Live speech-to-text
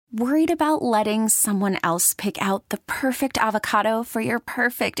Worried about letting someone else pick out the perfect avocado for your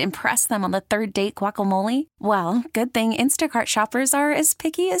perfect impress them on the third date guacamole? Well, good thing Instacart shoppers are as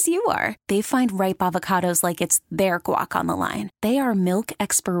picky as you are. They find ripe avocados like it's their guac on the line. They are milk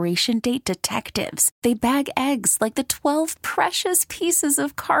expiration date detectives. They bag eggs like the 12 precious pieces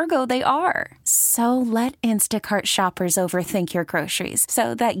of cargo they are. So let Instacart shoppers overthink your groceries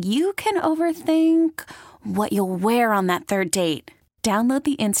so that you can overthink what you'll wear on that third date. Download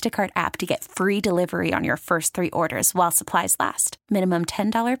the Instacart app to get free delivery on your first 3 orders while supplies last. Minimum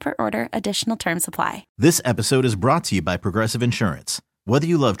 $10 per order. Additional terms apply. This episode is brought to you by Progressive Insurance. Whether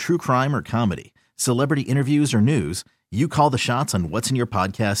you love true crime or comedy, celebrity interviews or news, you call the shots on what's in your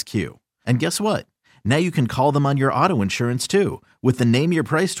podcast queue. And guess what? Now you can call them on your auto insurance too with the Name Your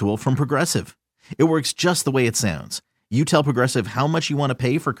Price tool from Progressive. It works just the way it sounds. You tell Progressive how much you want to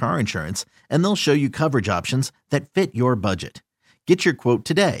pay for car insurance, and they'll show you coverage options that fit your budget. Get your quote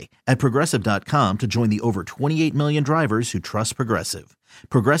today at Progressive.com to join the over 28 million drivers who trust Progressive.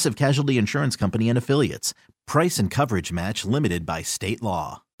 Progressive Casualty Insurance Company and Affiliates. Price and coverage match limited by state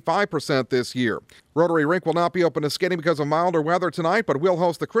law. 5% this year. Rotary Rink will not be open to skating because of milder weather tonight, but will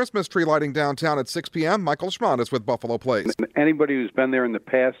host the Christmas tree lighting downtown at 6 p.m. Michael Schmont is with Buffalo Place. Anybody who's been there in the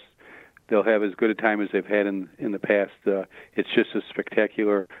past, they'll have as good a time as they've had in the past. It's just a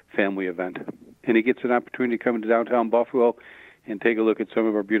spectacular family event. And he gets an opportunity to come to downtown Buffalo and take a look at some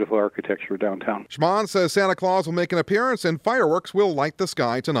of our beautiful architecture downtown. Schmont says Santa Claus will make an appearance and fireworks will light the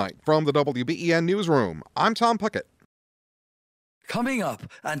sky tonight. From the WBEN Newsroom, I'm Tom Puckett. Coming up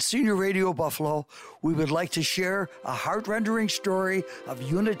on Senior Radio Buffalo, we would like to share a heart-rendering story of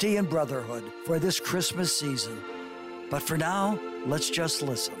unity and brotherhood for this Christmas season. But for now, let's just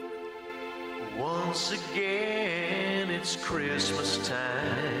listen. Once again, it's Christmas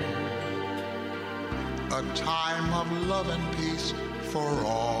time. A time of love and peace for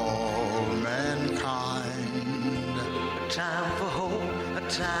all mankind. A time for hope, a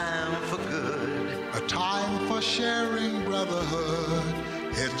time for good. A time for sharing brotherhood.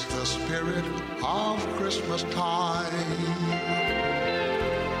 It's the spirit of Christmas time.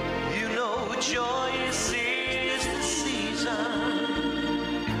 You know joyous is the season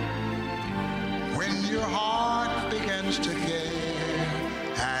when your heart begins to care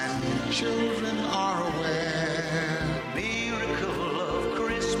and children are aware. Miracle of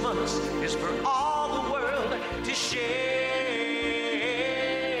Christmas is for all the world to share.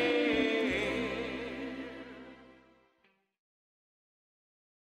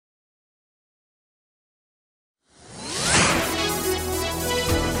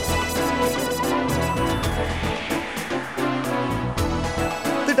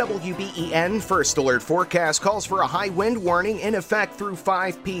 The WBEN First Alert forecast calls for a high wind warning in effect through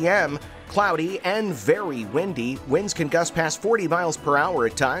 5 p.m. Cloudy and very windy. Winds can gust past 40 miles per hour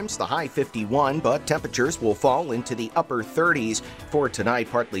at times, the high 51, but temperatures will fall into the upper 30s. For tonight,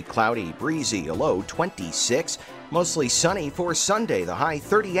 partly cloudy, breezy, a low 26. Mostly sunny for Sunday, the high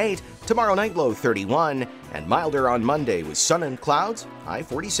 38. Tomorrow night, low 31. And milder on Monday with sun and clouds, high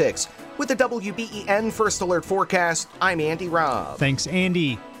 46. With the WBEN First Alert forecast, I'm Andy Robb. Thanks,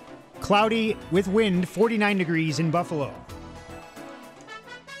 Andy. Cloudy with wind, 49 degrees in Buffalo.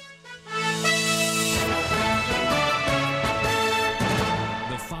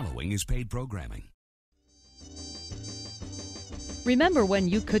 The following is paid programming. Remember when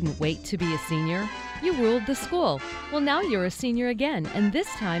you couldn't wait to be a senior? You ruled the school. Well, now you're a senior again, and this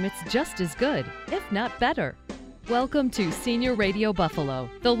time it's just as good, if not better. Welcome to Senior Radio Buffalo,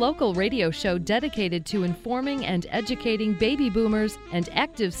 the local radio show dedicated to informing and educating baby boomers and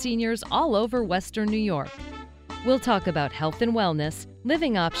active seniors all over Western New York. We'll talk about health and wellness,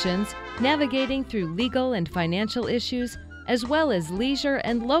 living options, navigating through legal and financial issues, as well as leisure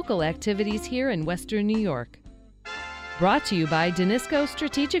and local activities here in Western New York. Brought to you by Danisco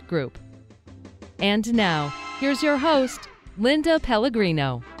Strategic Group. And now, here's your host, Linda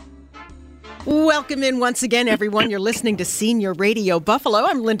Pellegrino. Welcome in once again, everyone. You're listening to Senior Radio Buffalo.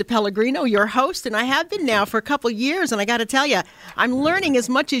 I'm Linda Pellegrino, your host, and I have been now for a couple years, and I got to tell you, I'm learning as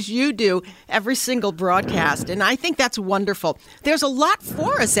much as you do every single broadcast, and I think that's wonderful. There's a lot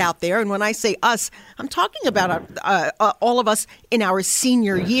for us out there, and when I say us, I'm talking about all of us in our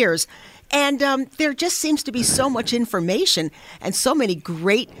senior years. And there just seems to be so much information and so many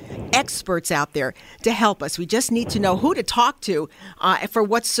great experts out there to help us. We just need to know who to talk to for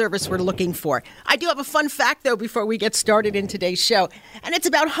what service we're looking for. I do have a fun fact, though, before we get started in today's show, and it's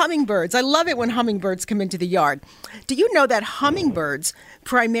about hummingbirds. I love it when hummingbirds come into the yard. Do you know that hummingbirds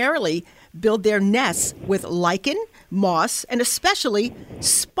primarily build their nests with lichen, moss, and especially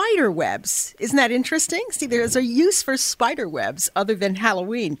spider webs. Isn't that interesting? See, there's a use for spider webs other than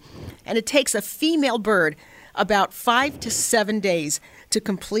Halloween. And it takes a female bird about 5 to 7 days to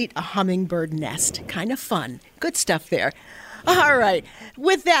complete a hummingbird nest. Kind of fun. Good stuff there. All right.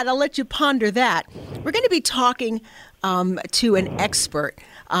 With that, I'll let you ponder that. We're going to be talking to an expert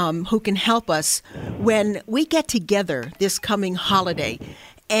who can help us when we get together this coming holiday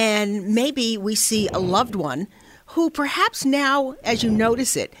and maybe we see a loved one who perhaps now, as you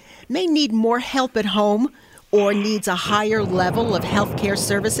notice it, may need more help at home or needs a higher level of health care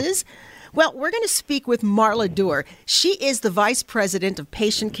services. Well, we're going to speak with Marla Doerr. She is the Vice President of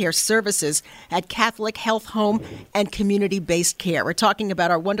Patient Care Services at Catholic Health Home and Community-Based Care. We're talking about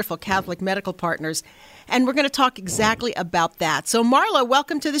our wonderful Catholic medical partners, and we're going to talk exactly about that. So, Marla,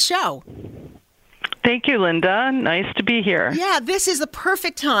 welcome to the show. Thank you, Linda. Nice to be here. Yeah, this is the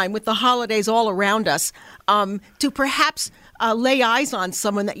perfect time with the holidays all around us to perhaps lay eyes on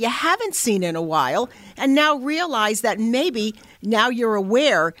someone that you haven't seen in a while and now realize that maybe now you're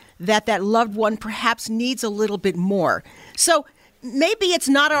aware that that loved one perhaps needs a little bit more. So maybe it's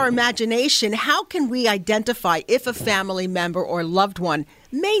not our imagination. How can we identify if a family member or loved one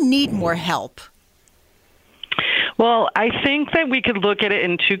may need more help? Well, I think that we could look at it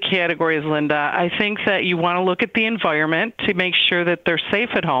in two categories, Linda. I think that you want to look at the environment to make sure that they're safe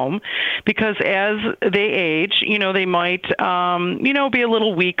at home, because as they age, they might, be a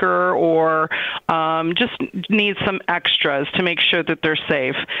little weaker or just need some extras to make sure that they're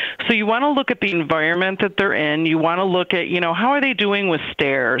safe. So you want to look at the environment that they're in. You want to look at, how are they doing with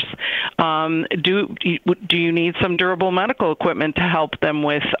stairs? Do you need some durable medical equipment to help them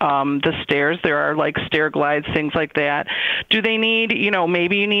with the stairs? There are like stair glides, things like that. Do they need,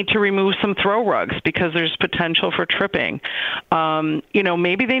 maybe you need to remove some throw rugs because there's potential for tripping.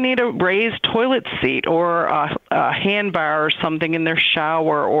 Maybe they need a raised toilet seat or a hand bar or something in their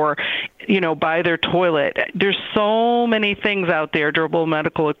shower or, by their toilet. There's so many things out there, durable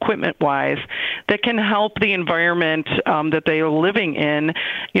medical equipment-wise, that can help the environment that they are living in,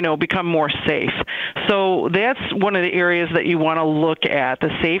 become more safe. So that's one of the areas that you want to look at,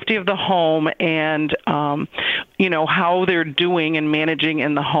 the safety of the home and, how they're doing and managing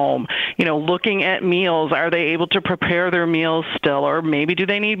in the home. Looking at meals, are they able to prepare their meals still? Or maybe do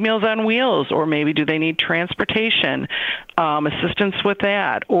they need Meals on Wheels? Or maybe do they need transportation, assistance with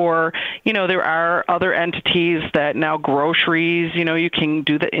that? Or, there are other entities that now groceries, you can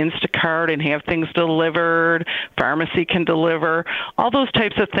do the Instacart and have things delivered. Pharmacy can deliver. All those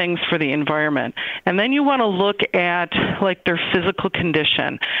types of things for the environment. And then you want to look at, like, their physical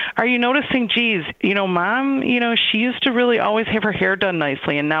condition. Are you noticing, geez, Mom, she used to really always have her hair done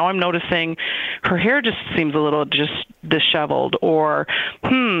nicely, and now I'm noticing her hair just seems a little just disheveled, or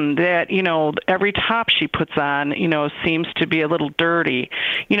that every top she puts on seems to be a little dirty,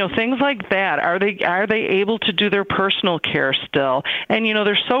 things like that. Are they able to do their personal care still? And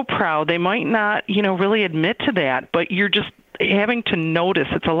they're so proud they might not really admit to that, but you're just having to notice.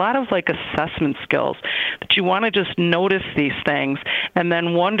 It's a lot of like assessment skills that you want to just notice these things and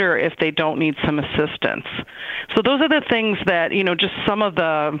then wonder if they don't need some assistance. So those are the things that, just some of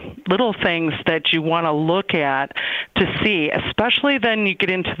the little things that you want to look at to see, especially then you get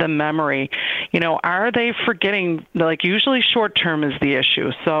into the memory. Are they forgetting? Like, usually short term is the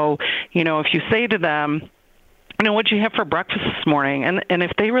issue. So, if you say to them, what'd you have for breakfast this morning? And if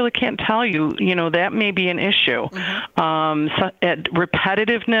they really can't tell you, that may be an issue.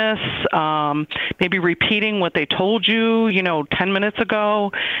 Repetitiveness, maybe repeating what they told you, 10 minutes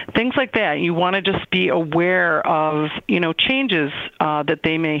ago, things like that. You want to just be aware of, changes that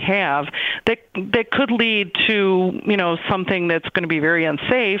they may have that could lead to, something that's going to be very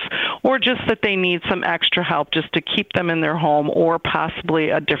unsafe, or just that they need some extra help just to keep them in their home or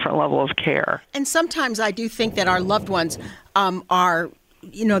possibly a different level of care. And sometimes I do think that our loved ones are,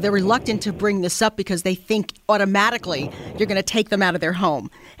 they're reluctant to bring this up because they think automatically you're going to take them out of their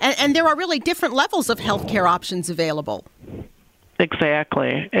home. And there are really different levels of health care options available.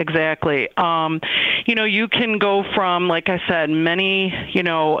 Exactly. You can go from, like I said, many,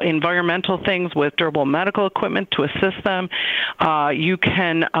 environmental things with durable medical equipment to assist them. You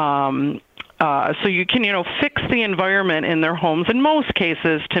can So you can, fix the environment in their homes in most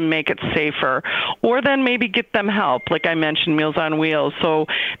cases to make it safer, or then maybe get them help. Like I mentioned, Meals on Wheels. So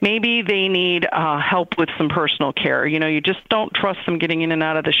maybe they need help with some personal care. You just don't trust them getting in and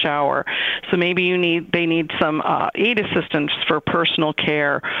out of the shower. So maybe they need some aid assistance for personal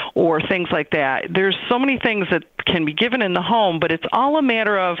care or things like that. There's so many things that can be given in the home, but it's all a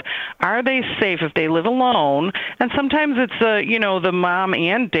matter of, are they safe if they live alone? And sometimes it's the mom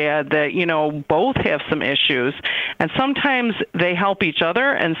and dad that both have some issues, and sometimes they help each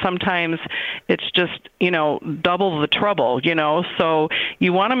other, and sometimes it's just double the trouble. So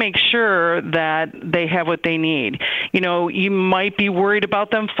you want to make sure that they have what they need. You might be worried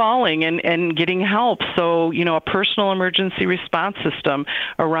about them falling and getting help. So a personal emergency response system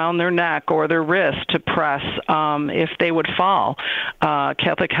around their neck or their wrist to press if they would fall.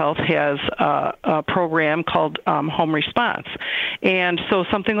 Catholic Health has a program called Home Response. And so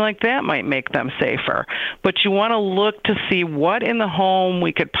something like that might make them safer. But you want to look to see what in the home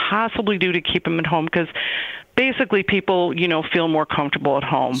we could possibly do to keep them at home, because basically people, feel more comfortable at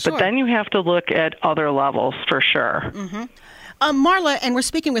home. Sure. But then you have to look at other levels for sure. Mm-hmm. Marla, and we're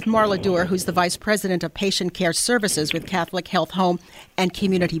speaking with Marla Dewar, who's the Vice President of Patient Care Services with Catholic Health Home and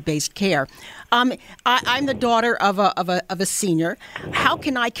Community-Based Care. I'm the daughter of a senior. How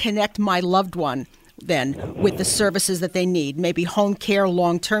can I connect my loved one then with the services that they need, maybe home care,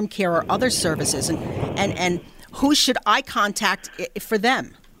 long-term care, or other services, and who should I contact for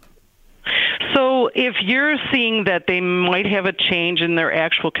them? So if you're seeing that they might have a change in their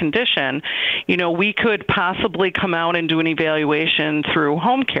actual condition, we could possibly come out and do an evaluation through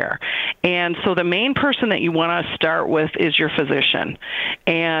home care. And so the main person that you want to start with is your physician.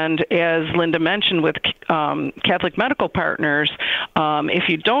 And as Linda mentioned with Catholic Medical Partners, if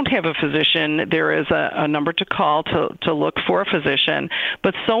you don't have a physician, there is a number to call to look for a physician.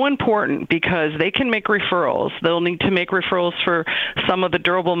 But so important, because they can make referrals. They'll need to make referrals for some of the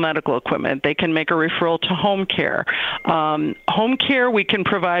durable medical equipment. They can make a referral to home care. Home care we can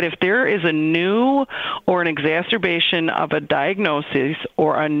provide if there is a new or an exacerbation of a diagnosis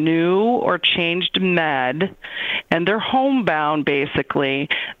or a new or changed med, and they're homebound basically,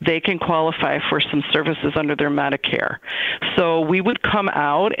 they can qualify for some services under their Medicare. So we would come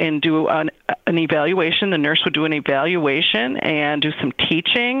out and do an evaluation. The nurse would do an evaluation and do some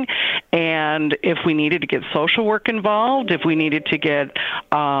teaching. And if we needed to get social work involved, if we needed to get,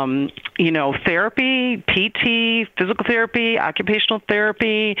 therapy, PT, physical therapy, occupational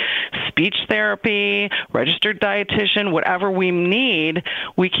therapy, speech therapy, registered dietitian, whatever we need,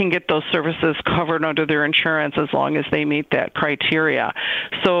 we can get those services covered under their insurance as long as they meet that criteria.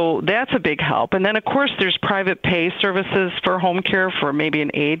 So that's a big help. And then, of course, there's private pay services for home care for maybe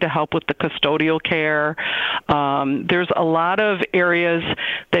an aide to help with the custodial care. There's a lot of areas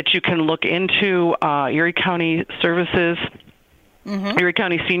that you can look into. Erie County Services, Erie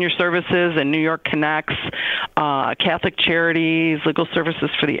County Senior Services, and New York Connects, Catholic Charities, Legal Services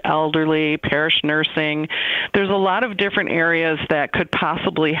for the Elderly, Parish Nursing. There's a lot of different areas that could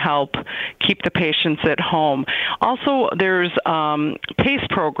possibly help keep the patients at home. Also, there's PACE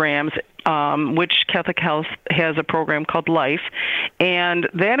programs, which Catholic Health has a program called Life, and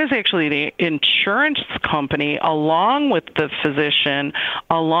that is actually the insurance company along with the physician,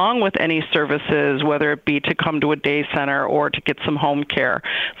 along with any services, whether it be to come to a day center or to get some home care.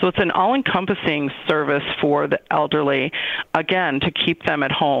 So it's an all-encompassing service for the elderly, again, to keep them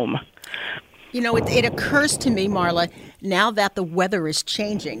at home. It occurs to me, Marla, now that the weather is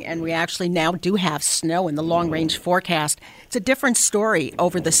changing and we actually now do have snow in the long-range forecast, it's a different story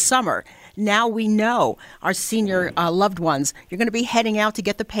over the summer. Now we know our senior loved ones, you're going to be heading out to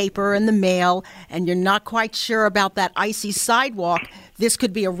get the paper and the mail, and you're not quite sure about that icy sidewalk. This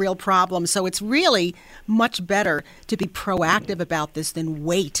could be a real problem. So it's really much better to be proactive about this than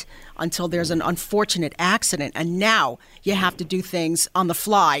wait until there's an unfortunate accident. And now you have to do things on the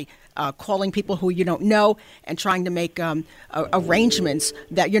fly, calling people who you don't know and trying to make arrangements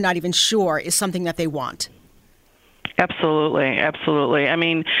that you're not even sure is something that they want. Absolutely, absolutely. I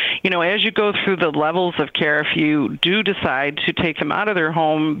mean, as you go through the levels of care, if you do decide to take them out of their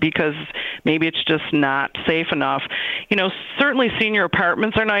home because maybe it's just not safe enough, certainly senior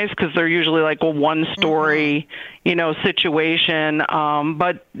apartments are nice because they're usually like a one-story, situation.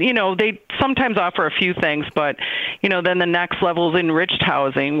 But, they sometimes offer a few things. But, then the next level is enriched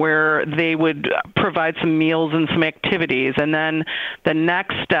housing where they would provide some meals and some activities. And then the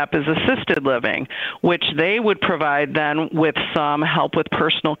next step is assisted living, which they would provide then with some help with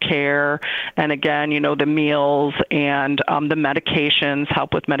personal care. And again, the meals and the medications,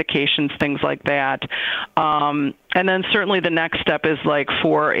 help with medications, things like that. And then certainly the next step is like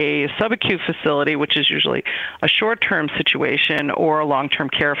for a subacute facility, which is usually a short-term situation, or a long-term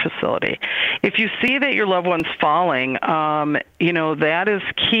care facility. If you see that your loved one's falling, that is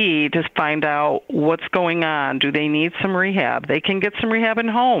key to find out what's going on. Do they need some rehab? They can get some rehab at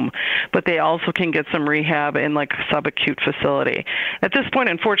home, but they also can get some rehab in like a subacute facility. At this point,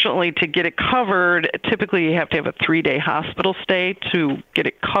 unfortunately, to get it covered, typically you have to have a 3-day hospital stay to get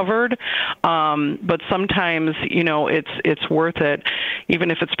it covered. But sometimes, it's worth it,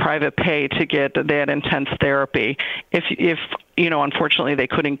 even if it's private pay, to get that intense therapy. If unfortunately they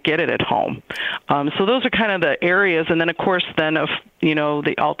couldn't get it at home. So those are kind of the areas. And then, of course,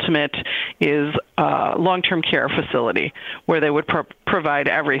 the ultimate is long-term care facility where they would provide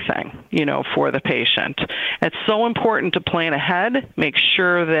everything, for the patient. It's so important to plan ahead, make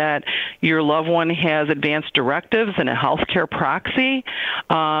sure that your loved one has advanced directives and a healthcare proxy,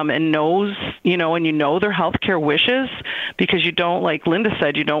 and knows, and their healthcare wishes, because you don't, like Linda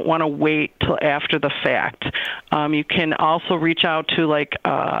said, you don't want to wait till after the fact. You can also reach out to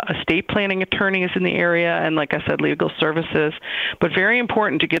estate planning attorneys in the area and, like I said, legal services. But very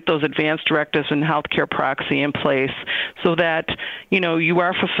important to get those advanced directives and healthcare proxy in place so that, you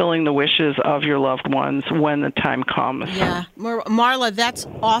are fulfilling the wishes of your loved ones when the time comes. Yeah. Marla, that's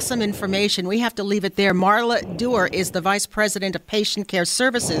awesome information. We have to leave it there. Marla Dewar is the Vice President of Patient Care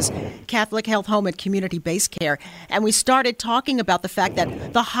Services, Catholic Health Home and Community-Based Care. And we started talking about the fact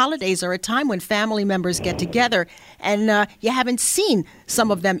that the holidays are a time when family members get together, and you haven't seen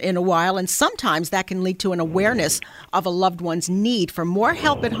some of them in a while, and sometimes that can lead to an awareness of a loved one's need for more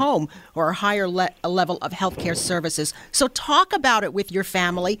help at home or a higher level of healthcare services. So talk about it with your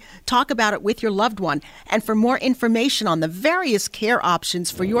family, talk about it with your loved one, and for more information on the various care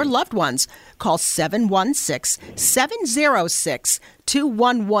options for your loved ones, call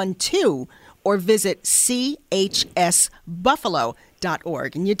 716-706-2112 or visit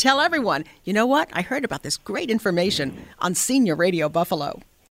chsbuffalo.org. And you tell everyone, you know what? I heard about this great information on Senior Radio Buffalo.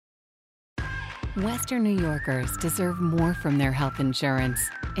 Western New Yorkers deserve more from their health insurance.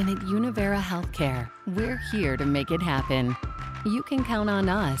 And at Univera Healthcare, we're here to make it happen. You can count on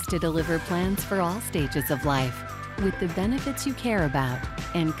us to deliver plans for all stages of life with the benefits you care about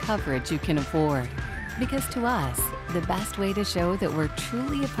and coverage you can afford. Because to us, the best way to show that we're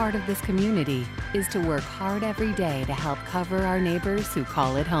truly a part of this community is to work hard every day to help cover our neighbors who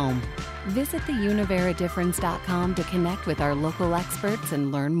call it home. Visit theuniveradifference.com to connect with our local experts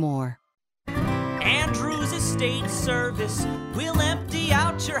and learn more. Andrews Estate Service will empty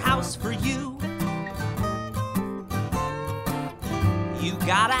out your house for you. You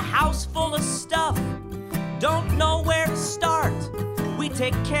got a house full of stuff, don't know where to start. We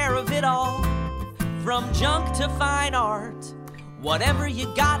take care of it all, from junk to fine art. Whatever you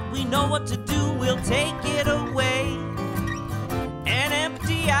got, we know what to do, we'll take it away and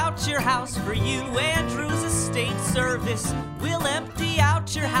empty out your house for you. Andrews Estate Service will empty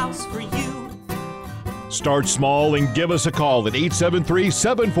out your house for you. Start small and give us a call at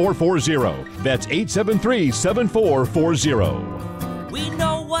 873-7440. That's 873-7440. We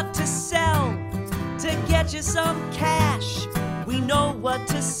know what to sell to get you some cash. We know what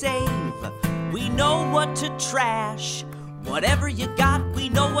to save. We know what to trash. Whatever you got, we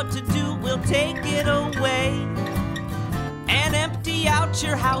know what to do. We'll take it away and empty out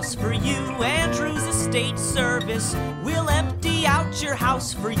your house for you. Andrews Estate Service will empty out your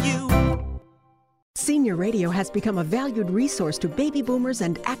house for you. Senior Radio has become a valued resource to baby boomers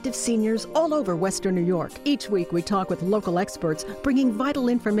and active seniors all over Western New York. Each week we talk with local experts, bringing vital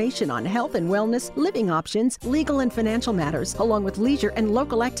information on health and wellness, living options, legal and financial matters, along with leisure and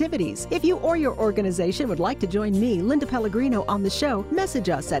local activities. If you or your organization would like to join me, Linda Pellegrino, on the show, message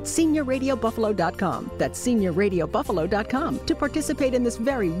us at seniorradiobuffalo.com. That's seniorradiobuffalo.com to participate in this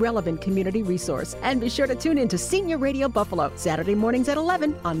very relevant community resource. And be sure to tune in to Senior Radio Buffalo, Saturday mornings at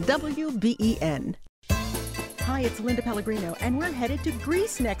 11 on WBEN. Hi, it's Linda Pellegrino, and we're headed to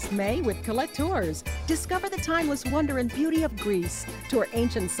Greece next May with Colette Tours. Discover the timeless wonder and beauty of Greece. Tour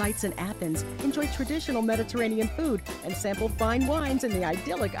ancient sites in Athens, enjoy traditional Mediterranean food, and sample fine wines in the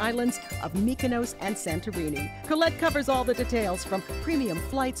idyllic islands of Mykonos and Santorini. Colette covers all the details, from premium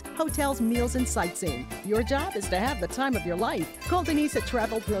flights, hotels, meals, and sightseeing. Your job is to have the time of your life. Call Denise at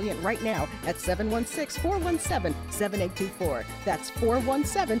Travel Brilliant right now at 716-417-7824. That's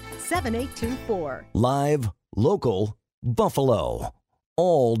 417-7824. Live, local, Buffalo.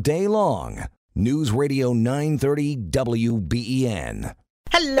 All day long. News Radio 930 WBEN.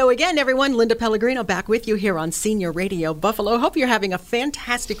 Hello again, everyone. Linda Pellegrino back with you here on Senior Radio Buffalo. Hope you're having a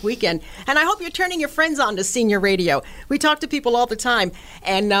fantastic weekend, and I hope you're turning your friends on to Senior Radio. We talk to people all the time,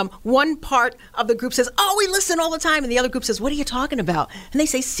 and one part of the group says, oh, we listen all the time, and the other group says, what are you talking about? And they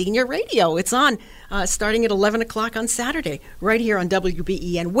say Senior Radio. It's on starting at 11 o'clock on Saturday, right here on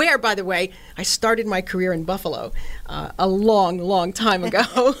WBEN, where, by the way, I started my career in Buffalo a long, long time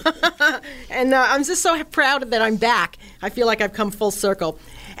ago. And I'm just so proud that I'm back. I feel like I've come full circle.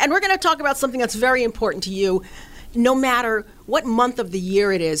 And we're going to talk about something that's very important to you. No matter what month of the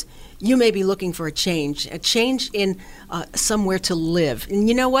year it is, you may be looking for a change in somewhere to live. And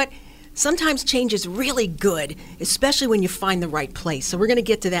you know what? Sometimes change is really good, especially when you find the right place. So we're going to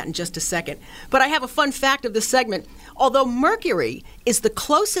get to that in just a second. But I have a fun fact of the segment. Although Mercury is the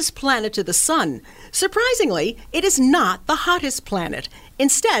closest planet to the sun, surprisingly, it is not the hottest planet.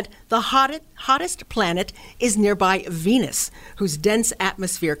 Instead, the hottest planet is nearby Venus, whose dense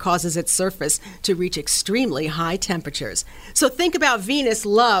atmosphere causes its surface to reach extremely high temperatures. So think about Venus,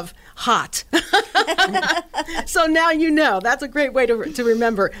 love, hot. So now you know. That's a great way to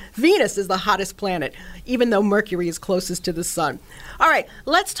remember. Venus is the hottest planet, even though Mercury is closest to the sun. All right,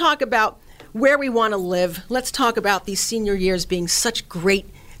 let's talk about where we want to live. Let's talk about these senior years being such great.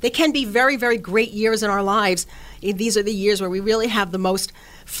 They can be very, very great years in our lives. These are the years where we really have the most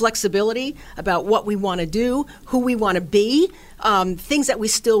flexibility about what we want to do, who we want to be, things that we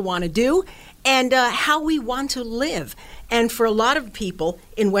still want to do, and how we want to live. And for a lot of people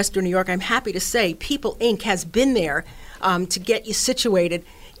in Western New York, I'm happy to say People Inc. has been there to get you situated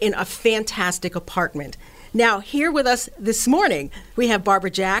in a fantastic apartment. Now, here with us this morning, we have Barbara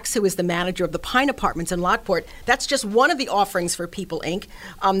Jacks, who is the manager of the Pine Apartments in Lockport. That's just one of the offerings for People Inc.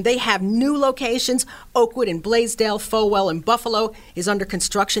 They have new locations. Oakwood and Blaisdell, Folwell and Buffalo is under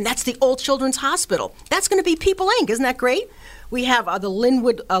construction. That's the Old Children's Hospital. That's going to be People Inc. Isn't that great? We have the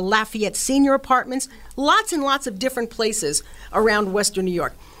Linwood Lafayette Senior Apartments, lots and lots of different places around Western New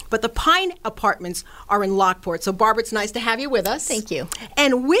York. But the Pine Apartments are in Lockport. So, Barbara, it's nice to have you with us. Thank you.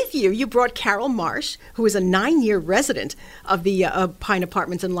 And with you, you brought Carol Marsh, who is a 9-year resident of the Pine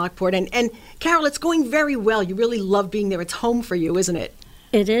Apartments in Lockport. And Carol, it's going very well. You really love being there. It's home for you, isn't it?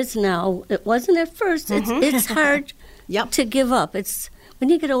 It is now. It wasn't at first. It's hard to give up. When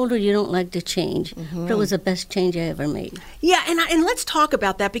you get older, you don't like to change. But it was the best change I ever made. Yeah, and let's talk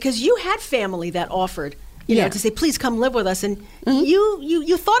about that, because you had family that offered you know, to say, please come live with us. And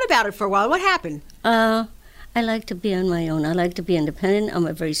you thought about it for a while. What happened? I like to be on my own. I like to be independent. I'm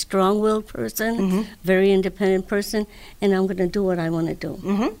a very strong-willed person, very independent person, and I'm going to do what I want to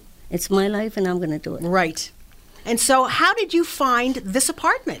do. It's my life, and I'm going to do it. Right. And so how did you find this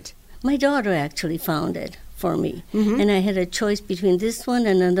apartment? My daughter actually found it for me, and I had a choice between this one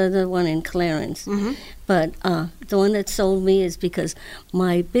and another one in Clarence. But the one that sold me is because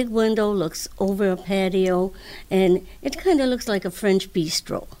my big window looks over a patio, and it kind of looks like a French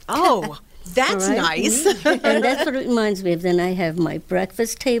bistro. Oh, that's nice. And that's what it reminds me of. Then I have my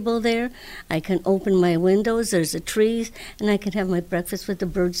breakfast table there. I can open my windows. There's the trees, and I can have my breakfast with the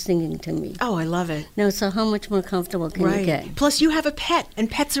birds singing to me. Oh, I love it. Now, so how much more comfortable can you get? Plus, you have a pet,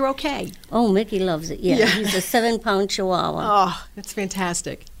 and pets are okay. Oh, Mickey loves it. Yeah. He's a 7-pound Chihuahua. Oh, that's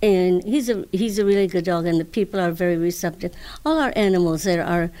fantastic. And he's a really good dog, and the people are very receptive. All our animals there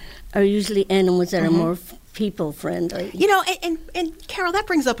are usually animals that are more people friendly. You know, and Carol, that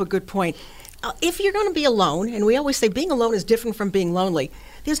brings up a good point. If you're going to be alone, and we always say being alone is different from being lonely,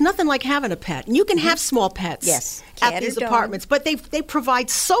 there's nothing like having a pet. And you can have small pets at these apartments, but they provide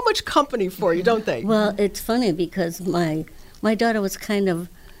so much company for you, don't they? Well, it's funny because my daughter was kind of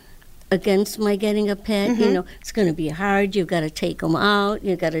against my getting a pet. You know, it's going to be hard. You've got to take them out.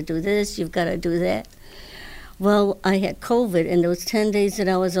 You've got to do this. You've got to do that. Well, I had COVID, and those 10 days that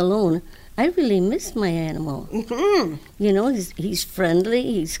I was alone, I really miss my animal. You know, he's friendly.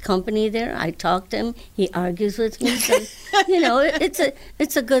 He's company there. I talk to him. He argues with me. So, you know,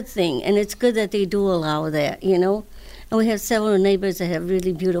 it's a good thing, and it's good that they do allow that. You know, and we have several neighbors that have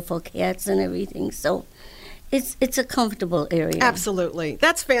really beautiful cats and everything. So, it's a comfortable area. Absolutely,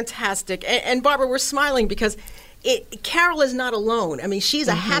 that's fantastic. And Barbara, we're smiling because Carol is not alone. I mean, she's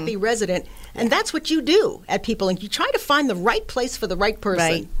a happy resident. And that's what you do at People Inc. You try to find the right place for the right person.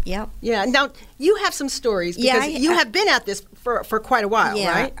 Right, yep. Yeah, now you have some stories because you have been at this for quite a while,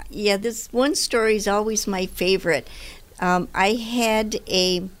 right? Yeah, this one story is always my favorite. I had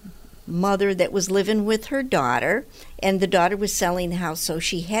a mother that was living with her daughter, and the daughter was selling the house, so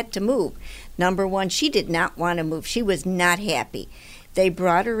she had to move. Number one, she did not want to move. She was not happy. They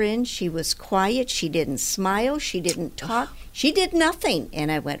brought her in. She was quiet. She didn't smile. She didn't talk. She did nothing.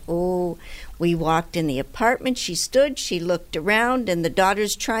 And I went, oh, we walked in the apartment. She stood, she looked around, and the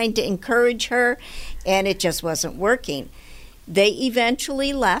daughter's trying to encourage her, and it just wasn't working. They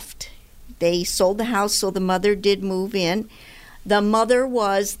eventually left. They sold the house, so the mother did move in. The mother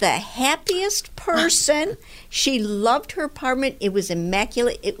was the happiest person. She loved her apartment. It was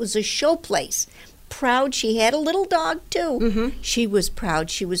immaculate. It was a show place. Proud. She had a little dog too. She was proud.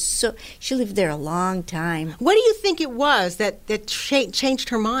 She lived there a long time. What do you think it was that changed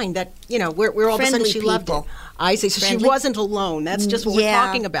her mind? That where all of a sudden she loved it. I see. So she wasn't alone. That's just what we're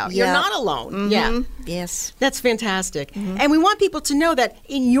talking about. You're not alone. Yeah. Yes. That's fantastic. And we want people to know that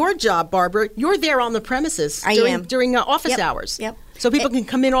in your job, Barbara, you're there on the premises during office hours. Yep. So people can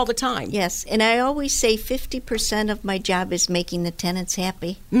come in all the time. Yes, and I always say 50% of my job is making the tenants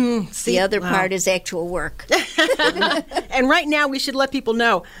happy. The other part is actual work. And right now we should let people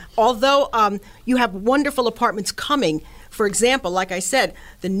know, although you have wonderful apartments coming, for example, like I said,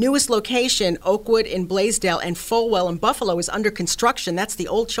 the newest location, Oakwood in Blaisdell and Folwell in Buffalo, is under construction. That's the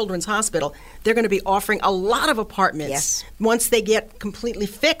old Children's Hospital. They're going to be offering a lot of apartments once they get completely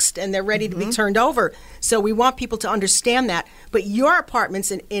fixed and they're ready to be turned over. So we want people to understand that. But your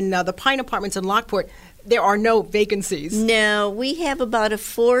apartments in the Pine Apartments in Lockport, there are no vacancies. No, we have about a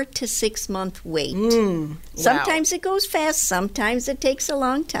 4 to 6 month wait. Sometimes it goes fast, sometimes it takes a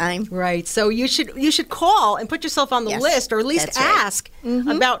long time. Right. So you should call and put yourself on the list, or at least ask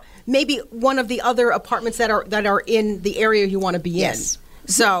about maybe one of the other apartments that are in the area you want to be in.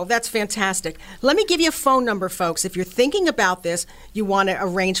 So that's fantastic. Let me give you a phone number, folks. If you're thinking about this, you want to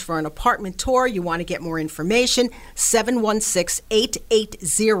arrange for an apartment tour, you want to get more information,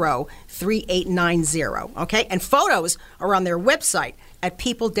 716-880-3890. Okay? And photos are on their website at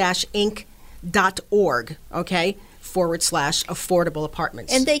people-inc.org, okay? /affordable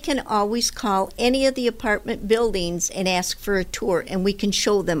apartments. And they can always call any of the apartment buildings and ask for a tour, and we can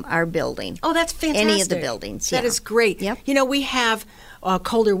show them our building. Oh, that's fantastic. Any of the buildings. That is great. Yep. We have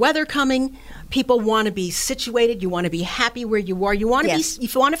colder weather coming. People want to be situated. You want to be happy where you are. You want to you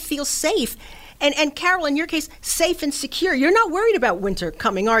want to feel safe. And Carol, in your case, safe and secure. You're not worried about winter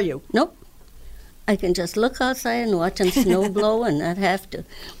coming, are you? Nope. I can just look outside and watch them snow blow and not have to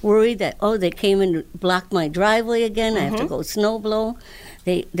worry that, they came and blocked my driveway again. I have to go snow blow.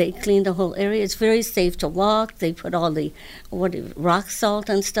 They clean the whole area. It's very safe to walk. They put all the rock salt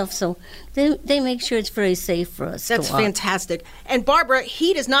and stuff, so they make sure it's very safe for us to walk. That's fantastic. And Barbara,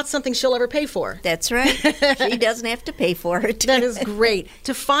 heat is not something she'll ever pay for. That's right. She doesn't have to pay for it. That is great.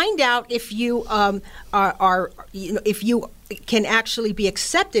 To find out if you if you can actually be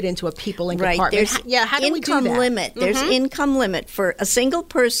accepted into a People Inc. apartment. How do we do that? Limit. There's income limit. For a single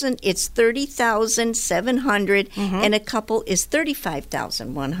person, it's $30,700, and a couple is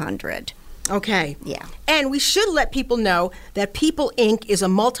 $35,100. Okay. Yeah. And we should let people know that People Inc. is a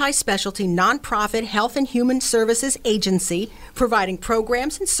multi-specialty nonprofit health and human services agency providing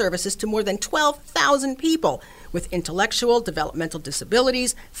programs and services to more than 12,000 people with intellectual, developmental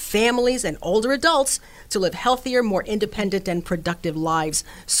disabilities, families, and older adults to live healthier, more independent, and productive lives.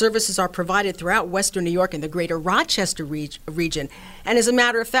 Services are provided throughout Western New York and the greater Rochester region. And as a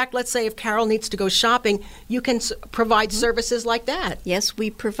matter of fact, let's say if Carol needs to go shopping, you can provide services like that. Yes, we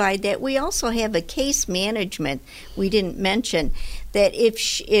provide that. We also have a case management we didn't mention, that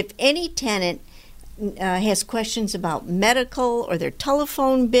if any tenant has questions about medical or their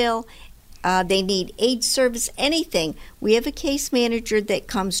telephone bill, they need aid service, anything. We have a case manager that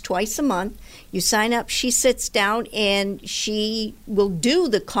comes twice a month. You sign up, she sits down, and she will do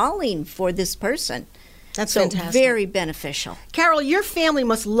the calling for this person. That's so fantastic. Very beneficial. Carol, your family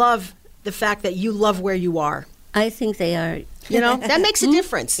must love the fact that you love where you are. I think they are. That makes a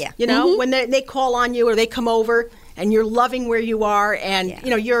difference. Yeah. When they call on you or they come over and you're loving where you are and,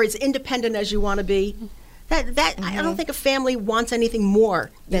 you're as independent as you want to be. That I don't think a family wants anything more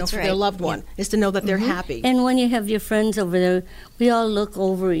for their loved one, is to know that they're happy. And when you have your friends over there, we all look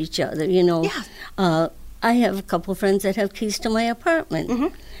over each other, Yeah. I have a couple friends that have keys to my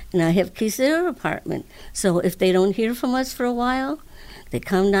apartment, and I have keys to their apartment. So if they don't hear from us for a while, they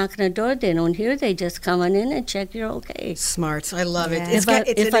come knock on the door, they don't hear, they just come on in and check you're okay. Smart. I love it.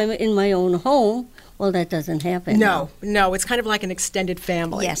 If I'm in my own home, well, that doesn't happen. No, it's kind of like an extended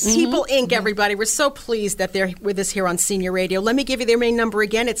family. Yes. People Inc., everybody. We're so pleased that they're with us here on Senior Radio. Let me give you their main number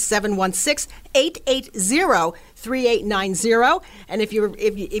again. It's 716-880-3890. And if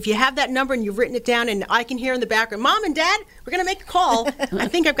you have that number and you've written it down and I can hear in the background, Mom and Dad, we're going to make a call. I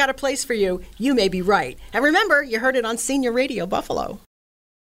think I've got a place for you. You may be right. And remember, you heard it on Senior Radio Buffalo.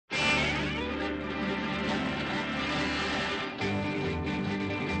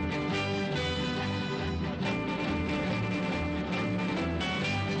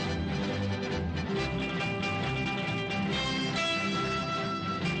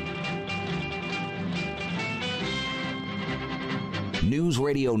 News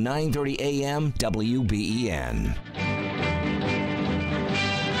Radio 930 AM WBEN.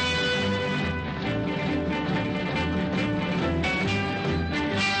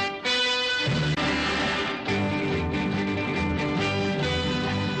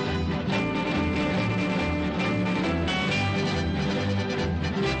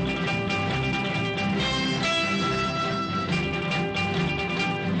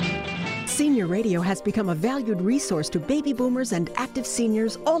 Senior Radio has become a valued resource to baby boomers and active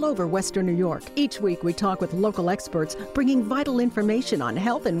seniors all over Western New York. Each week we talk with local experts, bringing vital information on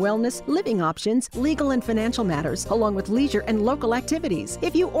health and wellness, living options, legal and financial matters, along with leisure and local activities.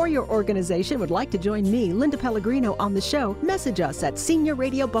 If you or your organization would like to join me, Linda Pellegrino, on the show, message us at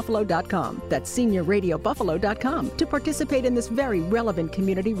seniorradiobuffalo.com. That's seniorradiobuffalo.com to participate in this very relevant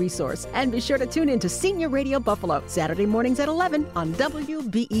community resource. And be sure to tune in to Senior Radio Buffalo, Saturday mornings at 11 on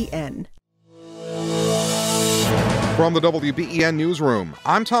WBEN. From the WBEN Newsroom,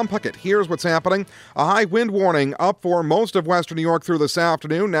 I'm Tom Puckett. Here's what's happening. A high wind warning up for most of western New York through this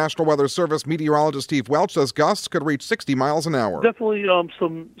afternoon. National Weather Service meteorologist Steve Welch says gusts could reach 60 miles an hour. Definitely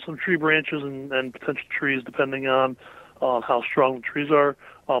some tree branches and potential trees, depending on how strong the trees are.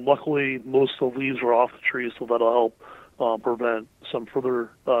 Luckily, most of the leaves are off the trees, so that'll help prevent some further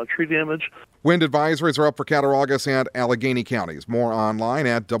tree damage. Wind advisories are up for Cattaraugus and Allegheny counties. More online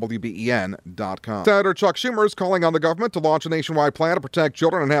at WBEN.com. Senator Chuck Schumer is calling on the government to launch a nationwide plan to protect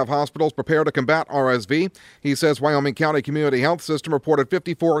children and have hospitals prepare to combat RSV. He says Wyoming County Community Health System reported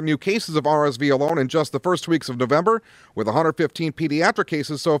 54 new cases of RSV alone in just the first 2 weeks of November, with 115 pediatric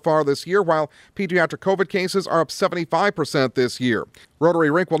cases so far this year, while pediatric COVID cases are up 75% this year. Rotary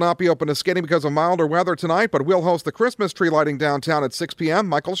Rink will not be open to skating because of milder weather tonight, but will host the Christmas tree lighting downtown at 6 p.m.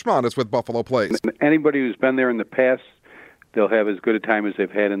 Michael Schmont is with Buffalo Place. Anybody who's been there in the past, they'll have as good a time as they've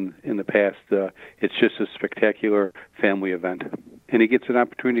had in the past. It's just a spectacular family event. And he gets an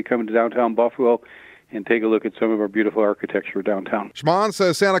opportunity to come to downtown Buffalo and take a look at some of our beautiful architecture downtown. Schmont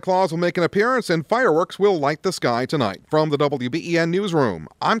says Santa Claus will make an appearance and fireworks will light the sky tonight. From the WBEN Newsroom,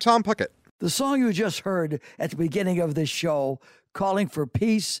 I'm Tom Puckett. The song you just heard at the beginning of this show, calling for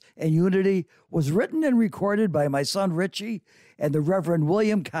peace and unity, was written and recorded by my son Richie and the Reverend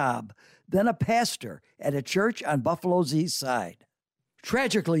William Cobb, then a pastor at a church on Buffalo's east side.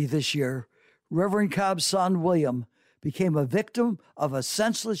 Tragically this year, Reverend Cobb's son William became a victim of a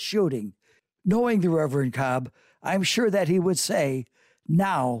senseless shooting. Knowing the Reverend Cobb, I'm sure that he would say,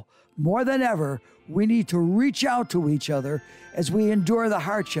 now, more than ever, we need to reach out to each other as we endure the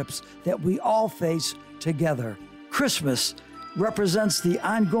hardships that we all face together. Christmas represents the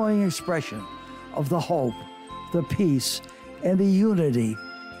ongoing expression of the hope, the peace, and the unity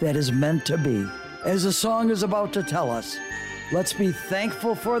that is meant to be. As the song is about to tell us, let's be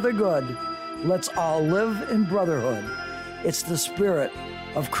thankful for the good. Let's all live in brotherhood. It's the spirit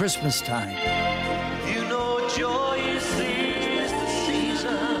of Christmas time. You know joy is the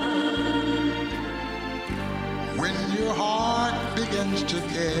season. When your heart begins to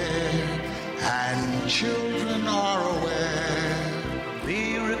care and children are aware, The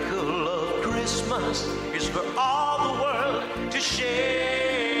miracle of Christmas is for all the world to share.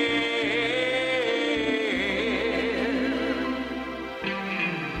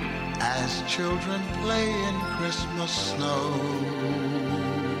 as children play in Christmas snow,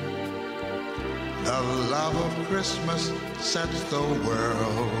 the love of Christmas sets the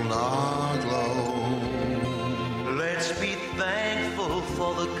world aglow. Let's be thankful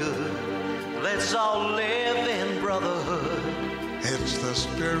for the good. Let's all live in brotherhood. It's the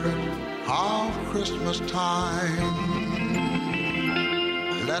spirit of Christmas time.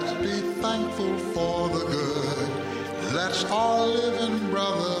 Let's be thankful for the good. Let's all live in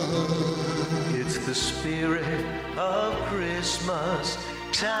brotherhood. It's the spirit of Christmas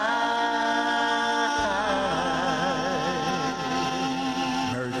time.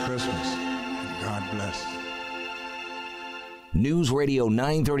 Merry Christmas and God bless. News Radio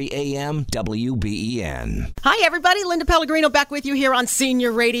 930 AM WBEN. Hi, everybody. Linda Pellegrino back with you here on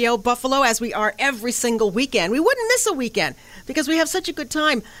Senior Radio Buffalo, as we are every single weekend. We wouldn't miss a weekend because we have such a good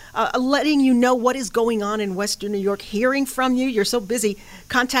time letting you know what is going on in Western New York, hearing from you. You're so busy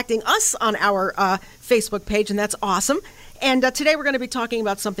contacting us on our Facebook page, and that's awesome. And today we're going to be talking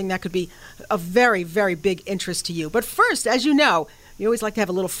about something that could be of very, very big interest to you. But first, as you know, we always like to have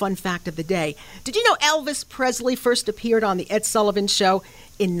a little fun fact of the day. Did you know Elvis Presley first appeared on The Ed Sullivan Show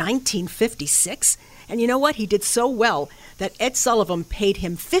in 1956? And you know what? He did so well that Ed Sullivan paid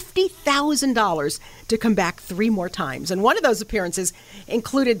him $50,000 to come back 3 more times. And one of those appearances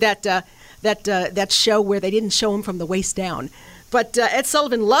included that show where they didn't show him from the waist down. But Ed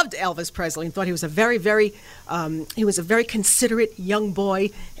Sullivan loved Elvis Presley and thought he was a very, very considerate young boy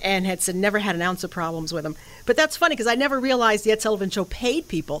and had said never had an ounce of problems with him. But that's funny because I never realized the Ed Sullivan Show paid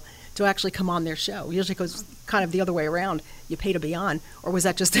people to actually come on their show. Usually it goes kind of the other way around. You pay to be on. Or was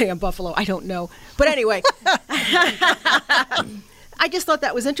that just AM Buffalo? I don't know. But anyway, I just thought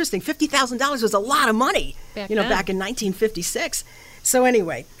that was interesting. $50,000 was a lot of money, back in 1956. So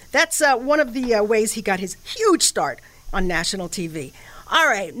anyway, that's one of the ways he got his huge start on national TV. All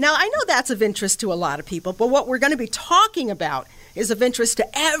right. Now, I know that's of interest to a lot of people, but what we're going to be talking about is of interest to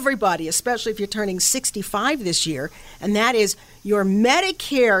everybody, especially if you're turning 65 this year, and that is your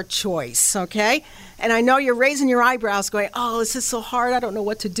Medicare choice, okay? And I know you're raising your eyebrows going, oh, this is so hard. I don't know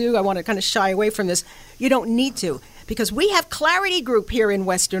what to do. I want to kind of shy away from this. You don't need to, because we have Clarity Group here in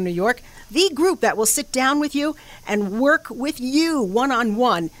Western New York, the group that will sit down with you and work with you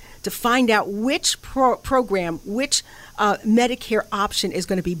one-on-one to find out which program, which Medicare option is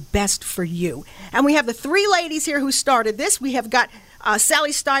going to be best for you. And we have the three ladies here who started this. We have got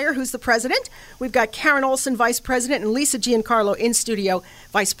Sally Steyer, who's the president. We've got Karen Olson, vice president, and Lisa Giancarlo in studio,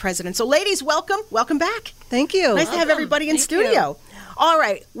 vice president. So ladies, welcome. Welcome back. Thank you. Nice to have everybody in studio. All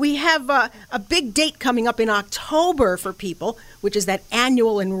right, we have a big date coming up in October for people, which is that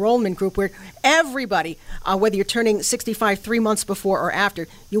annual enrollment group where everybody, whether you're turning 65 3 months before or after,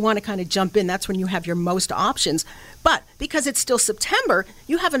 you want to kind of jump in. That's when you have your most options. But because it's still September,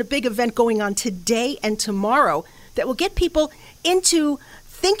 you have a big event going on today and tomorrow that will get people into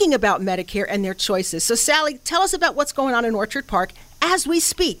thinking about Medicare and their choices. So, Sally, tell us about what's going on in Orchard Park as we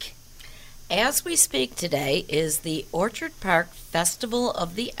speak. As we speak today is the Orchard Park Festival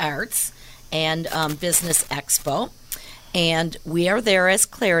of the Arts and Business Expo. And we are there as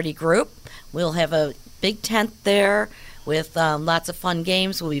Clarity Group. We'll have a big tent there with lots of fun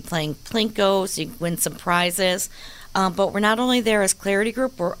games. We'll be playing Plinko, so you can win some prizes. But we're not only there as Clarity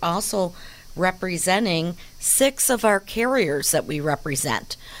Group, we're also representing 6 of our carriers that we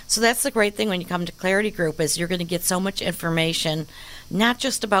represent. So that's the great thing when you come to Clarity Group is you're going to get so much information, not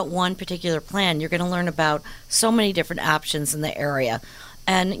just about one particular plan. You're going to learn about so many different options in the area.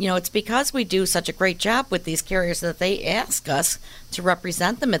 And, it's because we do such a great job with these carriers that they ask us to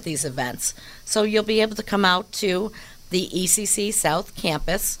represent them at these events. So you'll be able to come out to the ECC South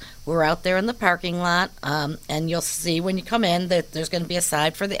Campus. We're out there in the parking lot, and you'll see when you come in that there's going to be a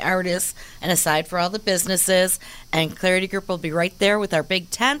side for the artists and a side for all the businesses, and Clarity Group will be right there with our big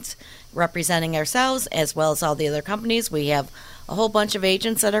tent representing ourselves as well as all the other companies. We have a whole bunch of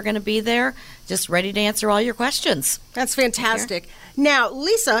agents that are going to be there just ready to answer all your questions. That's fantastic. Now,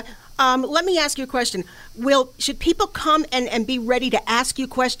 Lisa, let me ask you a question. Should people come and be ready to ask you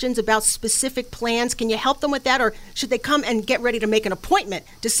questions about specific plans? Can you help them with that, or should they come and get ready to make an appointment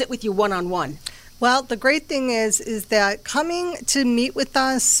to sit with you one-on-one? Well, the great thing is that coming to meet with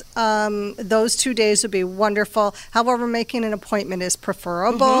us those 2 days would be wonderful. However, making an appointment is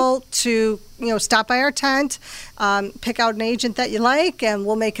preferable to stop by our tent, pick out an agent that you like, and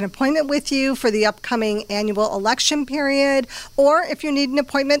we'll make an appointment with you for the upcoming annual election period. Or if you need an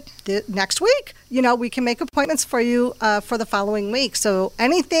appointment next week, we can make appointments for you for the following week. So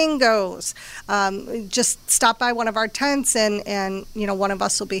anything goes. Just stop by one of our tents, and one of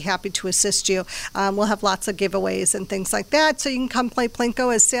us will be happy to assist you. We'll have lots of giveaways and things like that. So you can come play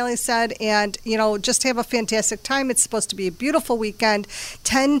Plinko, as Sally said, and just have a fantastic time. It's supposed to be a beautiful weekend,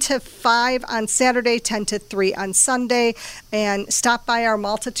 10 to 5 on Saturday, 10 to 3 on Sunday, and stop by our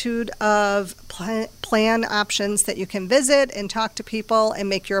multitude of plan options that you can visit and talk to people and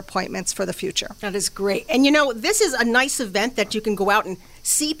make your appointments for the future. That is great. And this is a nice event that you can go out and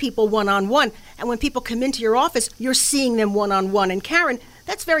see people one-on-one. And when people come into your office, you're seeing them one-on-one. And Karen,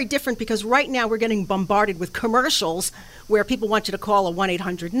 that's very different because right now we're getting bombarded with commercials where people want you to call a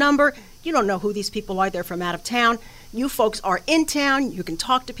 1-800 number. You don't know who these people are. They're from out of town. You folks are in town. You can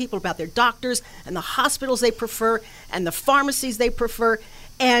talk to people about their doctors and the hospitals they prefer and the pharmacies they prefer.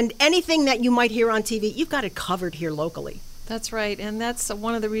 And anything that you might hear on TV, you've got it covered here locally. That's right, and that's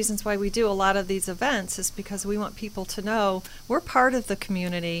one of the reasons why we do a lot of these events is because we want people to know we're part of the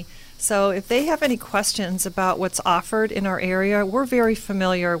community. So if they have any questions about what's offered in our area, we're very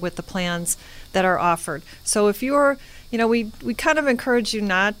familiar with the plans that are offered. So if you're, we kind of encourage you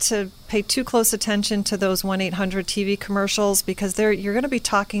not to pay too close attention to those 1-800 TV commercials because you're going to be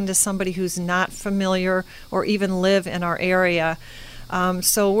talking to somebody who's not familiar or even live in our area.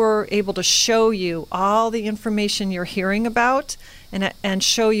 So we're able to show you all the information you're hearing about and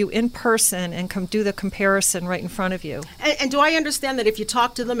show you in person and come do the comparison right in front of you. And do I understand that if you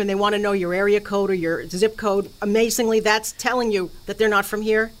talk to them and they want to know your area code or your zip code, amazingly, that's telling you that they're not from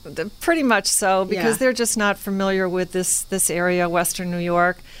here? Pretty much so, because they're just not familiar with this area, Western New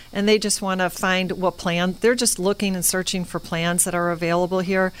York, and they just want to find what plan. They're just looking and searching for plans that are available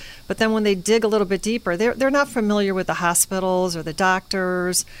here. But then when they dig a little bit deeper, they're not familiar with the hospitals or the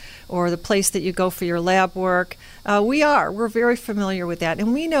doctors or the place that you go for your lab work. We're very familiar with that,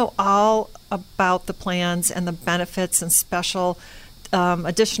 and we know all about the plans and the benefits and special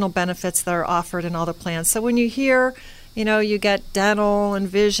additional benefits that are offered in all the plans. So when you hear, you get dental and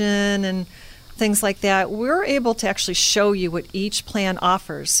vision and things like that, we're able to actually show you what each plan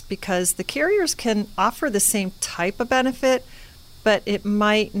offers, because the carriers can offer the same type of benefit, but it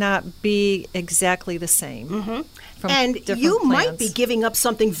might not be exactly the same. Mm-hmm. And you plans. might be giving up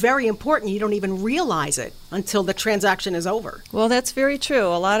something very important. You don't even realize it until the transaction is over. Well, that's very true.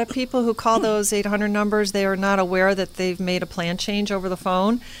 A lot of people who call those 800 numbers, they are not aware that they've made a plan change over the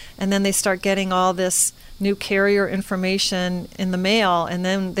phone, and then they start getting all this new carrier information in the mail, and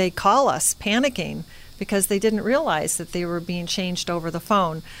then they call us panicking because they didn't realize that they were being changed over the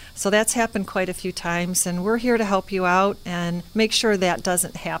phone. So that's happened quite a few times, and we're here to help you out and make sure that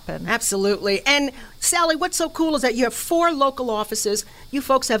doesn't happen. Absolutely. And Sally, what's so cool is that you have 4 local offices. You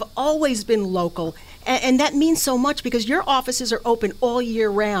folks have always been local, and that means so much because your offices are open all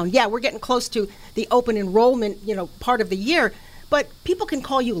year round. Yeah, we're getting close to the open enrollment, part of the year, but people can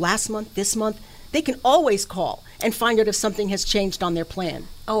call you last month, this month. They can always call and find out if something has changed on their plan.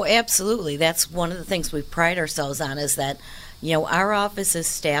 Oh, absolutely. That's one of the things we pride ourselves on, is that, our office is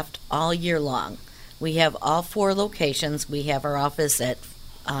staffed all year long. We have all 4 locations. We have our office at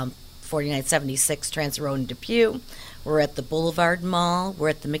 4976 Transit Road in Depew. We're at the Boulevard Mall. We're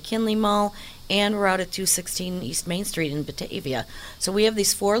at the McKinley Mall. And we're out at 216 East Main Street in Batavia. So we have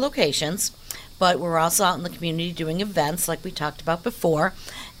these 4 locations, but we're also out in the community doing events like we talked about before.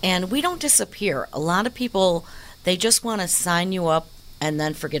 And we don't disappear. A lot of people, they just want to sign you up and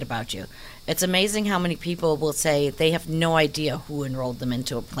then forget about you. It's amazing how many people will say they have no idea who enrolled them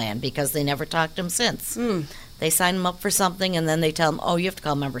into a plan because they never talked to them since. They sign them up for something, and then they tell them, oh, you have to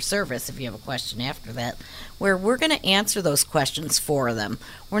call member service if you have a question after that, where we're going to answer those questions for them.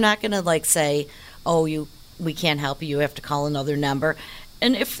 We're not going to, say, oh, we can't help you, you have to call another number.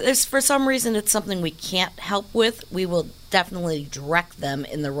 And if there's, for some reason, it's something we can't help with, we will definitely direct them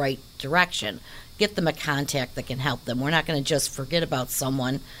in the right direction. Get them a contact that can help them. We're not going to just forget about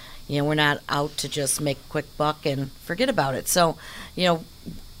someone. We're not out to just make a quick buck and forget about it. So,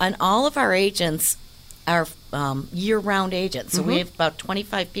 and all of our agents are year-round agents. So we have about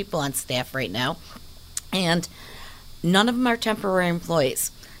 25 people on staff right now, and none of them are temporary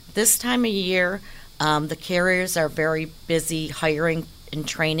employees. This time of year, the carriers are very busy hiring and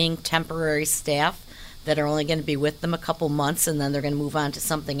training temporary staff that are only going to be with them a couple months, and then they're going to move on to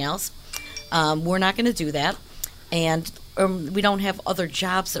something else. We're not going to do that, and we don't have other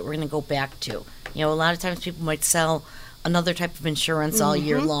jobs that we're going to go back to. A lot of times people might sell another type of insurance all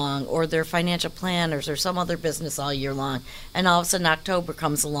year long, or they're financial planners or some other business all year long, and all of a sudden October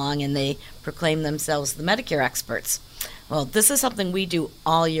comes along and they proclaim themselves the Medicare experts. Well, this is something we do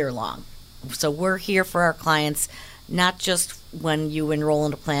all year long. So we're here for our clients, not just when you enroll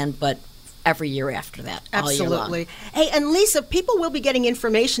in a plan, but every year after that. Absolutely. All year long. Hey, and Lisa, people will be getting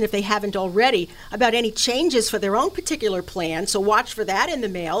information, if they haven't already, about any changes for their own particular plan, so watch for that in the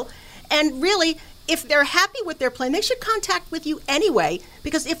mail. And really, if they're happy with their plan, they should contact with you anyway,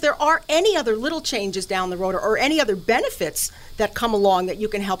 because if there are any other little changes down the road or any other benefits that come along that you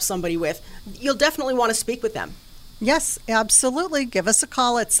can help somebody with, you'll definitely want to speak with them. Yes, absolutely. Give us a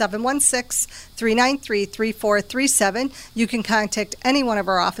call at 716-393-3437. You can contact any one of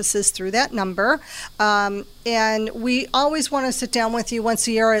our offices through that number. And we always want to sit down with you once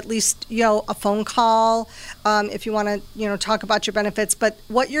a year, at least, a phone call, if you want to, talk about your benefits. But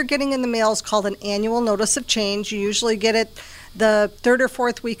what you're getting in the mail is called an annual notice of change. You usually get it the 3rd or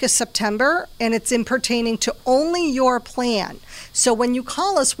 4th week of September, and it's in pertaining to only your plan. So when you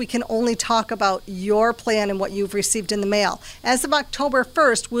call us, we can only talk about your plan and what you've received in the mail. As of October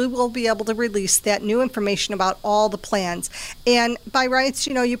 1st, we will be able to release that new information about all the plans. And by rights,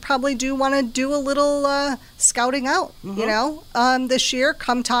 you probably do want to do a little scouting out, this year.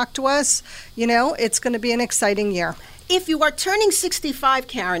 Come talk to us. It's going to be an exciting year. If you are turning 65,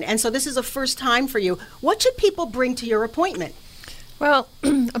 Karen, and so this is a first time for you, what should people bring to your appointment? Well,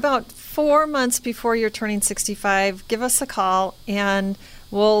 about 4 months before you're turning 65, give us a call and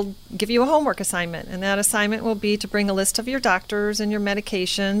we'll give you a homework assignment. And that assignment will be to bring a list of your doctors and your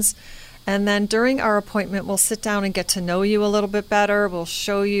medications And then during our appointment, we'll sit down and get to know you a little bit better. We'll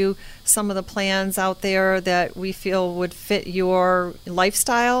show you some of the plans out there that we feel would fit your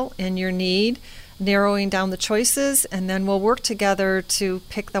lifestyle and your need, narrowing down the choices, and then we'll work together to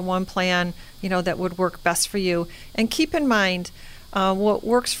pick the one plan, that would work best for you. And keep in mind, what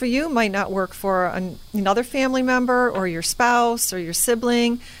works for you might not work for another family member or your spouse or your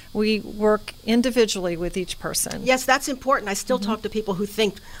sibling. We work individually with each person. Yes, that's important. I still talk to people who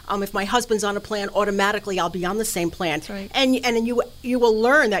think if my husband's on a plan, automatically I'll be on the same plan. That's right. And you will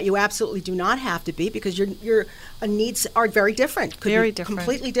learn that you absolutely do not have to be, because your needs are very different. Could Very be different.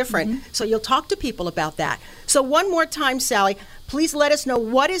 Completely different. So you'll talk to people about that. So one more time, Sally, please let us know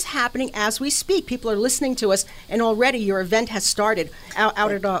what is happening as we speak. People are listening to us, and already your event has started out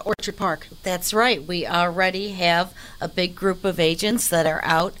at Orchard Park. That's right. We already have a big group of agents that are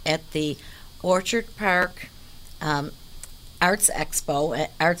out at the Orchard Park Arts Expo,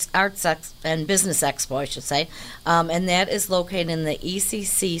 Arts and Business Expo, I should say, and that is located in the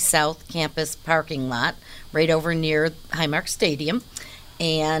ECC South Campus parking lot, right over near Highmark Stadium,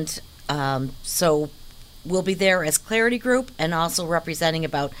 and so we'll be there as Clarity Group and also representing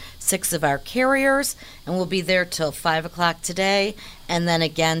about 6 of our carriers, and we'll be there till 5 o'clock today, and then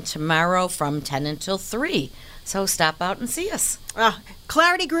again tomorrow from 10 until 3. So stop out and see us.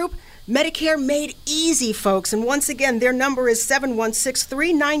 Clarity Group, Medicare made easy, folks. And once again, their number is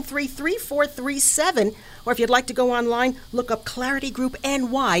 716-393-3437. Or if you'd like to go online, look up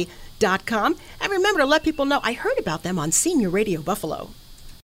claritygroupny.com. And remember to let people know I heard about them on Senior Radio Buffalo.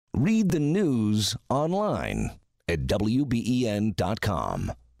 Read the news online at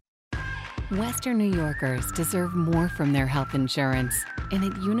WBEN.com. Western New Yorkers deserve more from their health insurance. And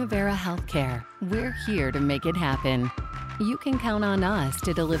at Univera Healthcare, we're here to make it happen. You can count on us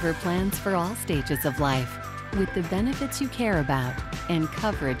to deliver plans for all stages of life, with the benefits you care about and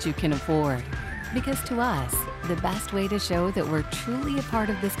coverage you can afford. Because to us, the best way to show that we're truly a part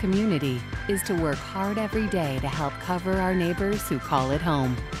of this community is to work hard every day to help cover our neighbors who call it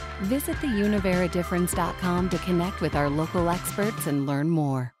home. Visit theuniveradifference.com to connect with our local experts and learn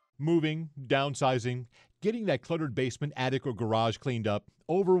more. Moving, downsizing, getting that cluttered basement, attic, or garage cleaned up,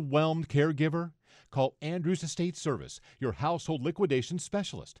 overwhelmed caregiver? Call Andrews Estate Service, your household liquidation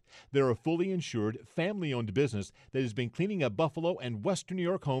specialist. They're a fully insured, family-owned business that has been cleaning up Buffalo and Western New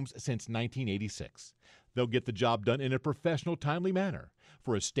York homes since 1986. They'll get the job done in a professional, timely manner.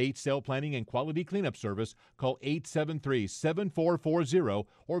 For estate sale planning and quality cleanup service, call 873-7440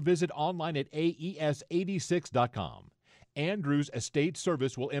 or visit online at aes86.com. Andrews Estate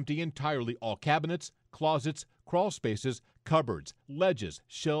Service will empty entirely all cabinets, closets, crawl spaces, cupboards, ledges,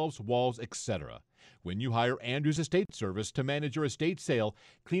 shelves, walls, etc. When you hire Andrews Estate Service to manage your estate sale,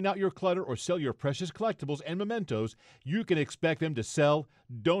 clean out your clutter, or sell your precious collectibles and mementos, you can expect them to sell,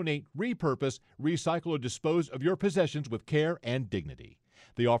 donate, repurpose, recycle, or dispose of your possessions with care and dignity.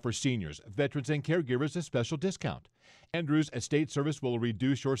 They offer seniors, veterans, and caregivers a special discount. Andrews Estate Service will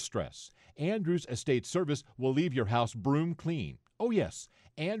reduce your stress. Andrews Estate Service will leave your house broom clean. Oh yes,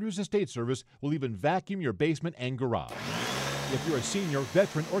 Andrews Estate Service will even vacuum your basement and garage. If you're a senior,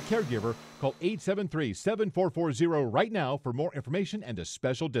 veteran, or caregiver, call 873-7440 right now for more information and a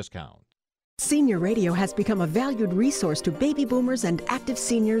special discount. Senior Radio has become a valued resource to baby boomers and active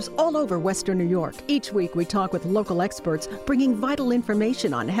seniors all over Western New York. Each week we talk with local experts, bringing vital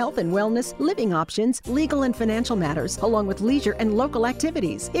information on health and wellness, living options, legal and financial matters, along with leisure and local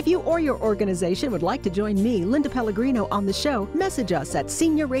activities. If you or your organization would like to join me, Linda Pellegrino, on the show, message us at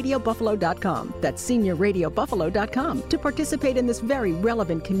seniorradiobuffalo.com. That's seniorradiobuffalo.com to participate in this very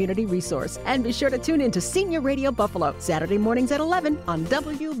relevant community resource. And be sure to tune in to Senior Radio Buffalo, Saturday mornings at 11 on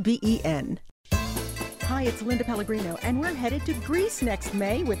WBEN. Hi, it's Linda Pellegrino, and we're headed to Greece next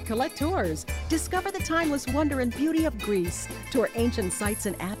May with Colette Tours. Discover the timeless wonder and beauty of Greece. Tour ancient sites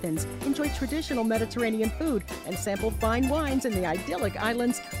in Athens, enjoy traditional Mediterranean food, and sample fine wines in the idyllic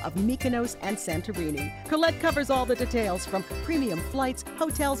islands of Mykonos and Santorini. Colette covers all the details, from premium flights,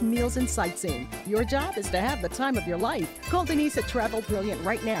 hotels, meals, and sightseeing. Your job is to have the time of your life. Call Denise at Travel Brilliant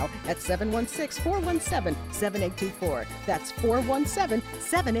right now at 716-417-7824. That's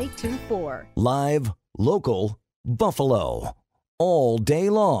 417-7824. Live, local, Buffalo. All day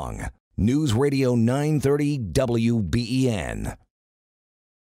long. News Radio 930 WBEN.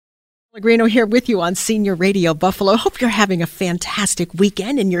 Pellegrino here with you on Senior Radio Buffalo. Hope you're having a fantastic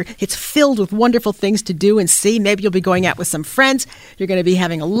weekend and it's filled with wonderful things to do and see. Maybe you'll be going out with some friends. You're going to be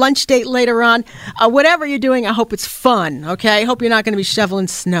having a lunch date later on. Whatever you're doing, I hope it's fun, okay? I hope you're not going to be shoveling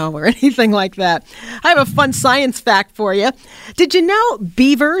snow or anything like that. I have a fun science fact for you. Did you know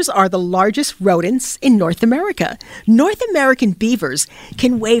beavers are the largest rodents in North America? North American beavers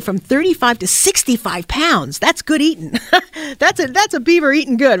can weigh from 35 to 65 pounds. That's good eating. That's a beaver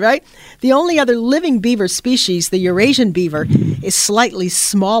eating good, right? The only other living beaver species, the Eurasian beaver, is slightly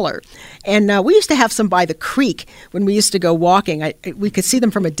smaller. And we used to have some by the creek when we used to go walking. We could see them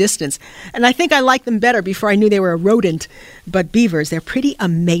from a distance. And I think I liked them better before I knew they were a rodent. But beavers, they're pretty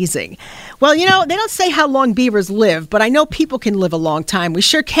amazing. Well, they don't say how long beavers live, but I know people can live a long time. We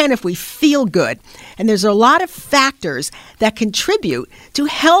sure can if we feel good. And there's a lot of factors that contribute to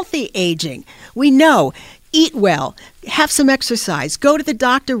healthy aging. We know. Eat well, have some exercise, go to the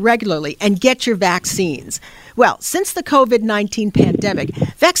doctor regularly, and get your vaccines. Well, since the COVID-19 pandemic,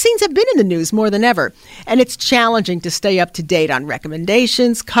 vaccines have been in the news more than ever, and it's challenging to stay up to date on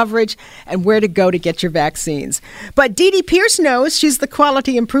recommendations, coverage, and where to go to get your vaccines. But Dee Dee Pierce knows. She's the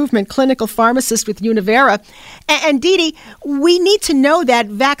quality improvement clinical pharmacist with Univera. And Dee Dee, we need to know that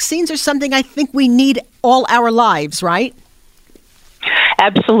vaccines are something I think we need all our lives, right?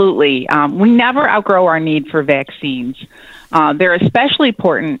 Absolutely. We never outgrow our need for vaccines. They're especially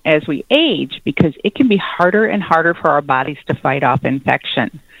important as we age because it can be harder and harder for our bodies to fight off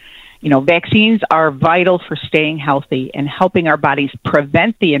infection. Vaccines are vital for staying healthy and helping our bodies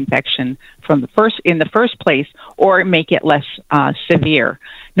prevent the infection in the first place or make it less severe.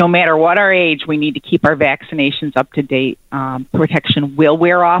 No matter what our age, we need to keep our vaccinations up to date. Protection will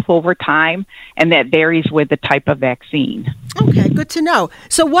wear off over time, and that varies with the type of vaccine. Okay, good to know.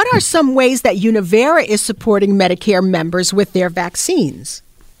 So what are some ways that Univera is supporting Medicare members with their vaccines?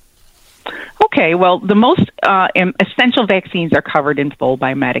 Okay, well, the most essential vaccines are covered in full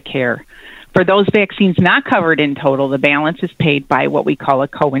by Medicare. For those vaccines not covered in total, the balance is paid by what we call a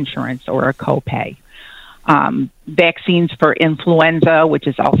coinsurance or a copay. Vaccines for influenza, which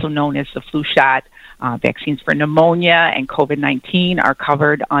is also known as the flu shot, vaccines for pneumonia and COVID-19 are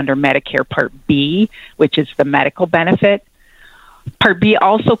covered under Medicare Part B, which is the medical benefit. Part B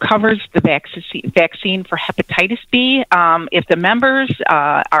also covers the vaccine for hepatitis B if the members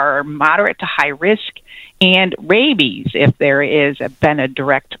are moderate to high risk, and rabies if there is been a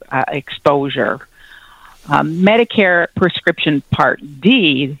direct exposure. Medicare prescription Part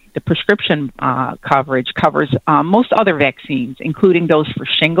D, the prescription coverage, covers most other vaccines, including those for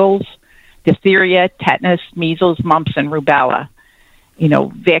shingles, diphtheria, tetanus, measles, mumps, and rubella.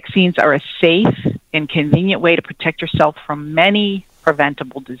 Vaccines are a safe and convenient way to protect yourself from many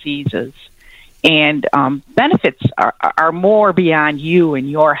preventable diseases. And benefits are more beyond you and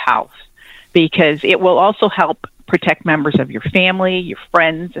your health, because it will also help protect members of your family, your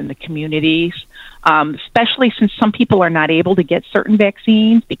friends, and the communities, especially since some people are not able to get certain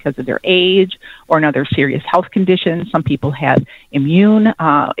vaccines because of their age or another serious health condition. Some people have immune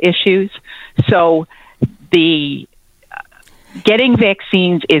issues. So the getting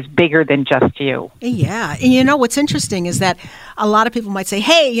vaccines is bigger than just you. Yeah. And what's interesting is that a lot of people might say,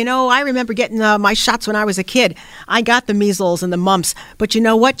 hey, I remember getting my shots when I was a kid. I got the measles and the mumps. But you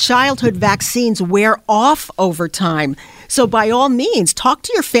know what? Childhood vaccines wear off over time. So by all means, talk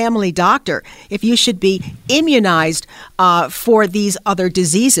to your family doctor if you should be immunized for these other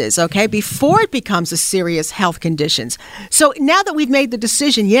diseases, okay, before it becomes a serious health conditions. So now that we've made the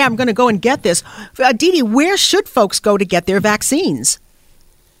decision, I'm going to go and get this, Dee Dee, where should folks go to get their vaccines?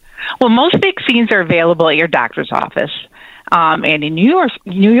 Well, most vaccines are available at your doctor's office. And in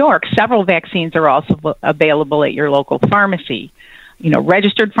New York, several vaccines are also available at your local pharmacy.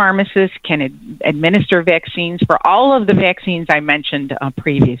 Registered pharmacists can administer vaccines for all of the vaccines I mentioned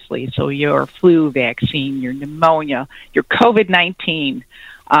previously. So your flu vaccine, your pneumonia, your COVID-19,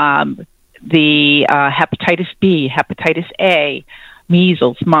 the hepatitis B, hepatitis A,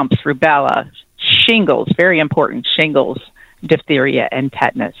 measles, mumps, rubella, shingles, very important, shingles, diphtheria, and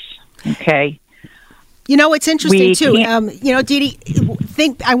tetanus. Okay. It's interesting, too. Dee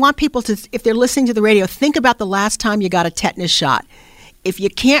Dee, I want people to, if they're listening to the radio, think about the last time you got a tetanus shot. If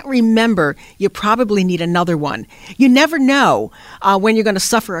you can't remember, you probably need another one. You never know when you're going to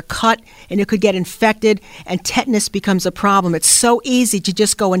suffer a cut and it could get infected and tetanus becomes a problem. It's so easy to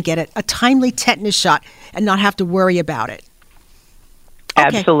just go and get a timely tetanus shot and not have to worry about it.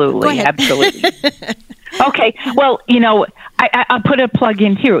 Okay. Absolutely. Okay. Well, I'll put a plug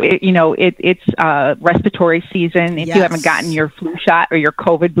in here. It's respiratory season. If you haven't gotten your flu shot or your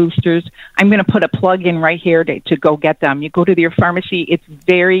COVID boosters, I'm going to put a plug in right here to go get them. You go to your pharmacy. It's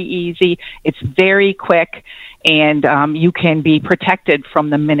very easy. It's very quick. And you can be protected from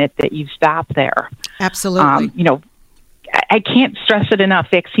the minute that you stop there. Absolutely. I can't stress it enough.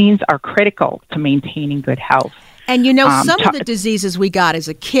 Vaccines are critical to maintaining good health. And some of the diseases we got as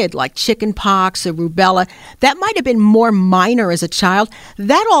a kid, like chicken pox or rubella, that might have been more minor as a child.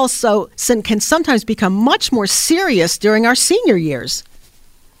 That also can sometimes become much more serious during our senior years.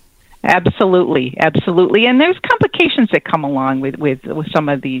 Absolutely. And there's complications that come along with some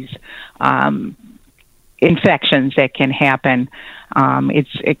of these infections that can happen.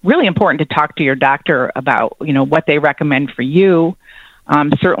 It's really important to talk to your doctor about, what they recommend for you.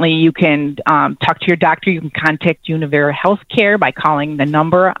 Certainly you can talk to your doctor. You can contact Univera Healthcare by calling the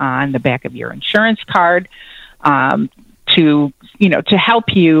number on the back of your insurance card to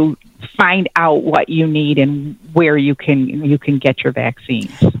help you find out what you need and where you can get your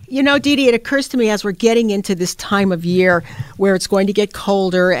vaccines. Dee Dee, it occurs to me as we're getting into this time of year where it's going to get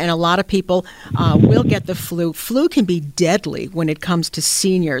colder and a lot of people will get the flu. Flu can be deadly when it comes to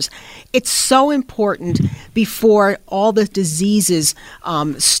seniors. It's so important before all the diseases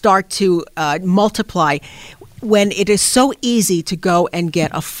start to multiply. When it is so easy to go and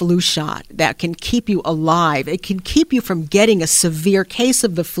get a flu shot that can keep you alive, it can keep you from getting a severe case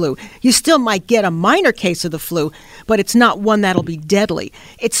of the flu. You still might get a minor case of the flu, but it's not one that'll be deadly.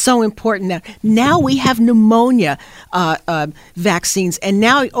 It's so important that now we have pneumonia vaccines, and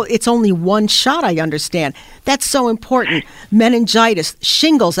now it's only one shot, I understand. That's so important. Meningitis,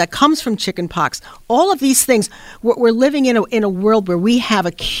 shingles that comes from chickenpox, all of these things. We're living in a world where we have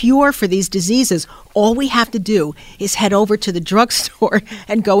a cure for these diseases. All we have to do is head over to the drugstore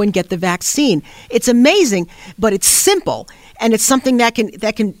and go and get the vaccine. It's amazing, but it's simple, and it's something that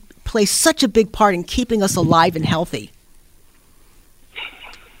can play such a big part in keeping us alive and healthy.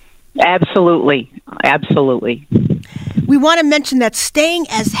 Absolutely. We want to mention that staying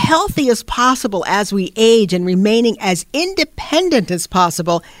as healthy as possible as we age and remaining as independent as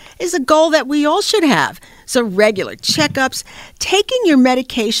possible is a goal that we all should have. So regular checkups, taking your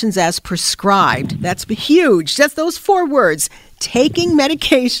medications as prescribed, that's huge. Just those 4 words, taking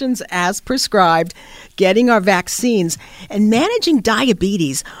medications as prescribed, getting our vaccines, and managing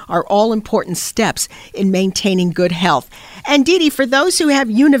diabetes are all important steps in maintaining good health. And Dee Dee, for those who have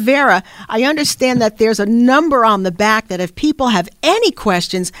Univera, I understand that there's a number on the back that if people have any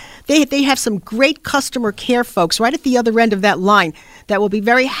questions, they have some great customer care folks right at the other end of that line that will be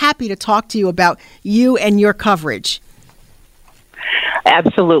very happy to talk to you about you and your coverage.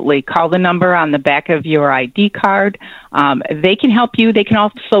 Absolutely. Call the number on the back of your ID card. They can help you. They can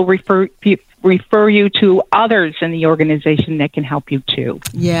also refer you to others in the organization that can help you too.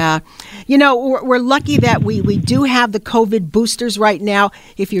 Yeah. We're lucky that we do have the COVID boosters right now.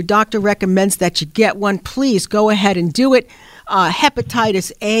 If your doctor recommends that you get one, please go ahead and do it.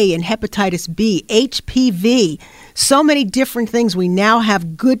 Hepatitis A and hepatitis B, HPV, so many different things we now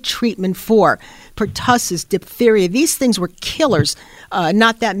have good treatment for. Pertussis, diphtheria, these things were killers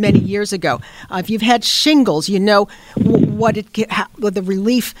not that many years ago. If you've had shingles, you know what the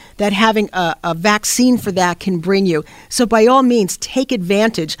relief that having a vaccine for that can bring you. So by all means, take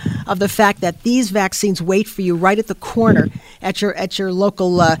advantage of the fact that these vaccines wait for you right at the corner at your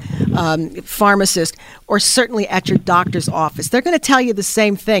local pharmacist, or certainly at your doctor's office. They're going to tell you the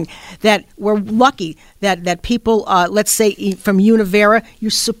same thing, that we're lucky that people, let's say from Univera, you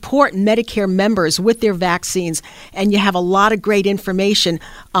support Medicare members with their vaccines, and you have a lot of great information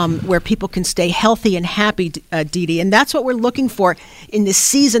where people can stay healthy and happy, Dee Dee. And that's what we're looking for in this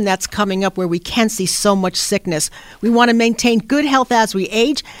season that's coming up where we can see so much sickness. We want to maintain good health as we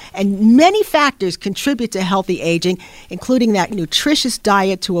age, and many factors contribute to healthy aging, including that nutritious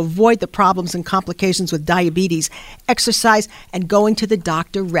diet to avoid the problems and complications with diabetes, exercise, and going to the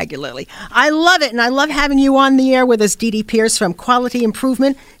doctor regularly. I love it, and I love having you on the air with us, Dee Dee Pierce from Quality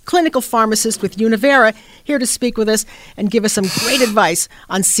Improvement, clinical pharmacist with Univera, here to speak with us and give us some great advice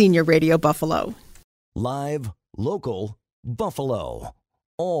on Senior Radio Buffalo. Live, local, Buffalo,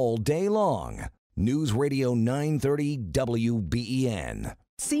 all day long. News Radio 930 WBEN.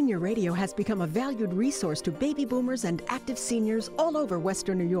 Senior Radio has become a valued resource to baby boomers and active seniors all over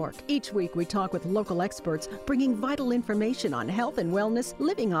Western New York. Each week we talk with local experts, bringing vital information on health and wellness,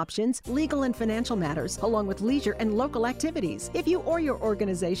 living options, legal and financial matters, along with leisure and local activities. If you or your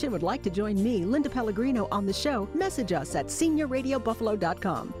organization would like to join me, Linda Pellegrino, on the show, message us at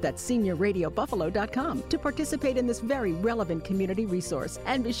seniorradiobuffalo.com. That's seniorradiobuffalo.com to participate in this very relevant community resource.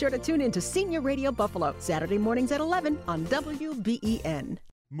 And be sure to tune in to Senior Radio Buffalo, Saturday mornings at 11 on WBEN.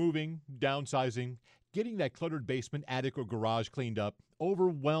 Moving, downsizing, getting that cluttered basement, attic, or garage cleaned up,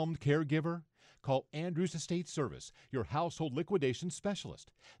 overwhelmed caregiver? Call Andrews Estate Service, your household liquidation specialist.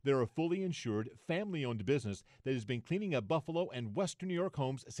 They're a fully insured, family-owned business that has been cleaning up Buffalo and Western New York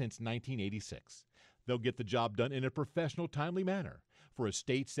homes since 1986. They'll get the job done in a professional, timely manner. For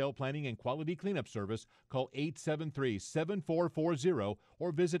estate sale planning and quality cleanup service, call 873-7440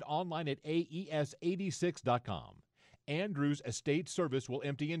 or visit online at aes86.com. Andrews Estate Service will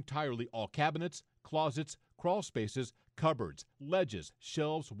empty entirely all cabinets, closets, crawl spaces, cupboards, ledges,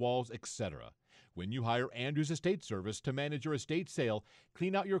 shelves, walls, etc. When you hire Andrews Estate Service to manage your estate sale,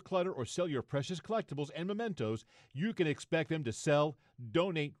 clean out your clutter, or sell your precious collectibles and mementos, you can expect them to sell,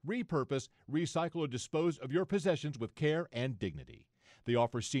 donate, repurpose, recycle, or dispose of your possessions with care and dignity. They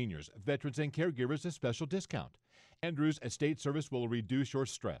offer seniors, veterans, and caregivers a special discount. Andrews Estate Service will reduce your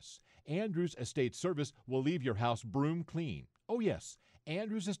stress. Andrews Estate Service will leave your house broom clean. Oh yes,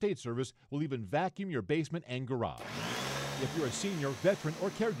 Andrews Estate Service will even vacuum your basement and garage. If you're a senior, veteran,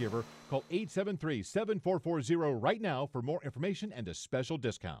 or caregiver, call 873-7440 right now for more information and a special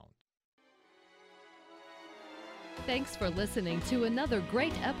discount. Thanks for listening to another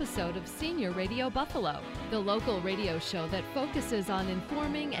great episode of Senior Radio Buffalo, the local radio show that focuses on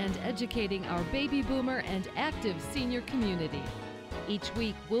informing and educating our baby boomer and active senior community. Each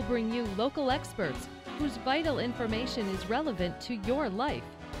week, we'll bring you local experts whose vital information is relevant to your life.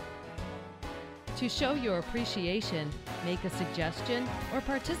 To show your appreciation, make a suggestion, or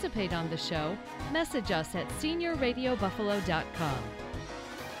participate on the show, message us at seniorradiobuffalo.com.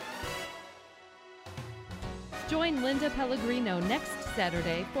 Join Linda Pellegrino next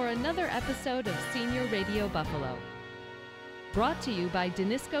Saturday for another episode of Senior Radio Buffalo. Brought to you by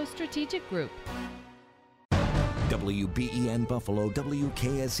Danisco Strategic Group. WBEN Buffalo,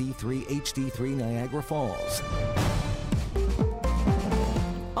 WKSE3 HD3 Niagara Falls.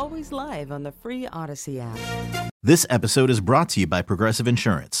 Always live on the free Odyssey app. This episode is brought to you by Progressive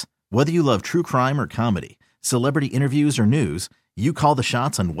Insurance. Whether you love true crime or comedy, celebrity interviews or news, you call the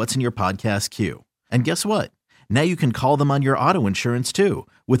shots on what's in your podcast queue. And guess what? Now you can call them on your auto insurance too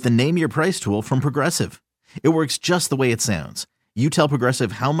with the Name Your Price tool from Progressive. It works just the way it sounds. You tell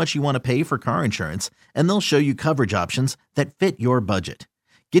Progressive how much you want to pay for car insurance, and they'll show you coverage options that fit your budget.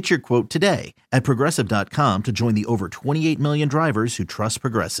 Get your quote today at Progressive.com to join the over 28 million drivers who trust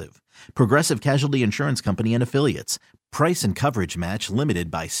Progressive. Progressive Casualty Insurance Company and Affiliates. Price and coverage match limited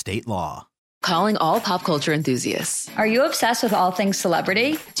by state law. Calling all pop culture enthusiasts. Are you obsessed with all things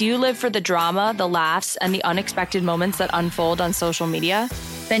celebrity? Do you live for the drama, the laughs, and the unexpected moments that unfold on social media?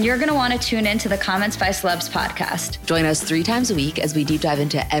 Then you're going to want to tune in to the Comments by Celebs podcast. Join us 3 times a week as we deep dive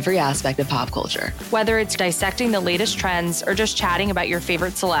into every aspect of pop culture. Whether it's dissecting the latest trends or just chatting about your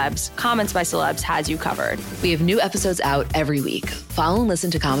favorite celebs, Comments by Celebs has you covered. We have new episodes out every week. Follow and listen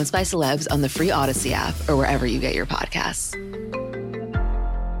to Comments by Celebs on the free Odyssey app or wherever you get your podcasts.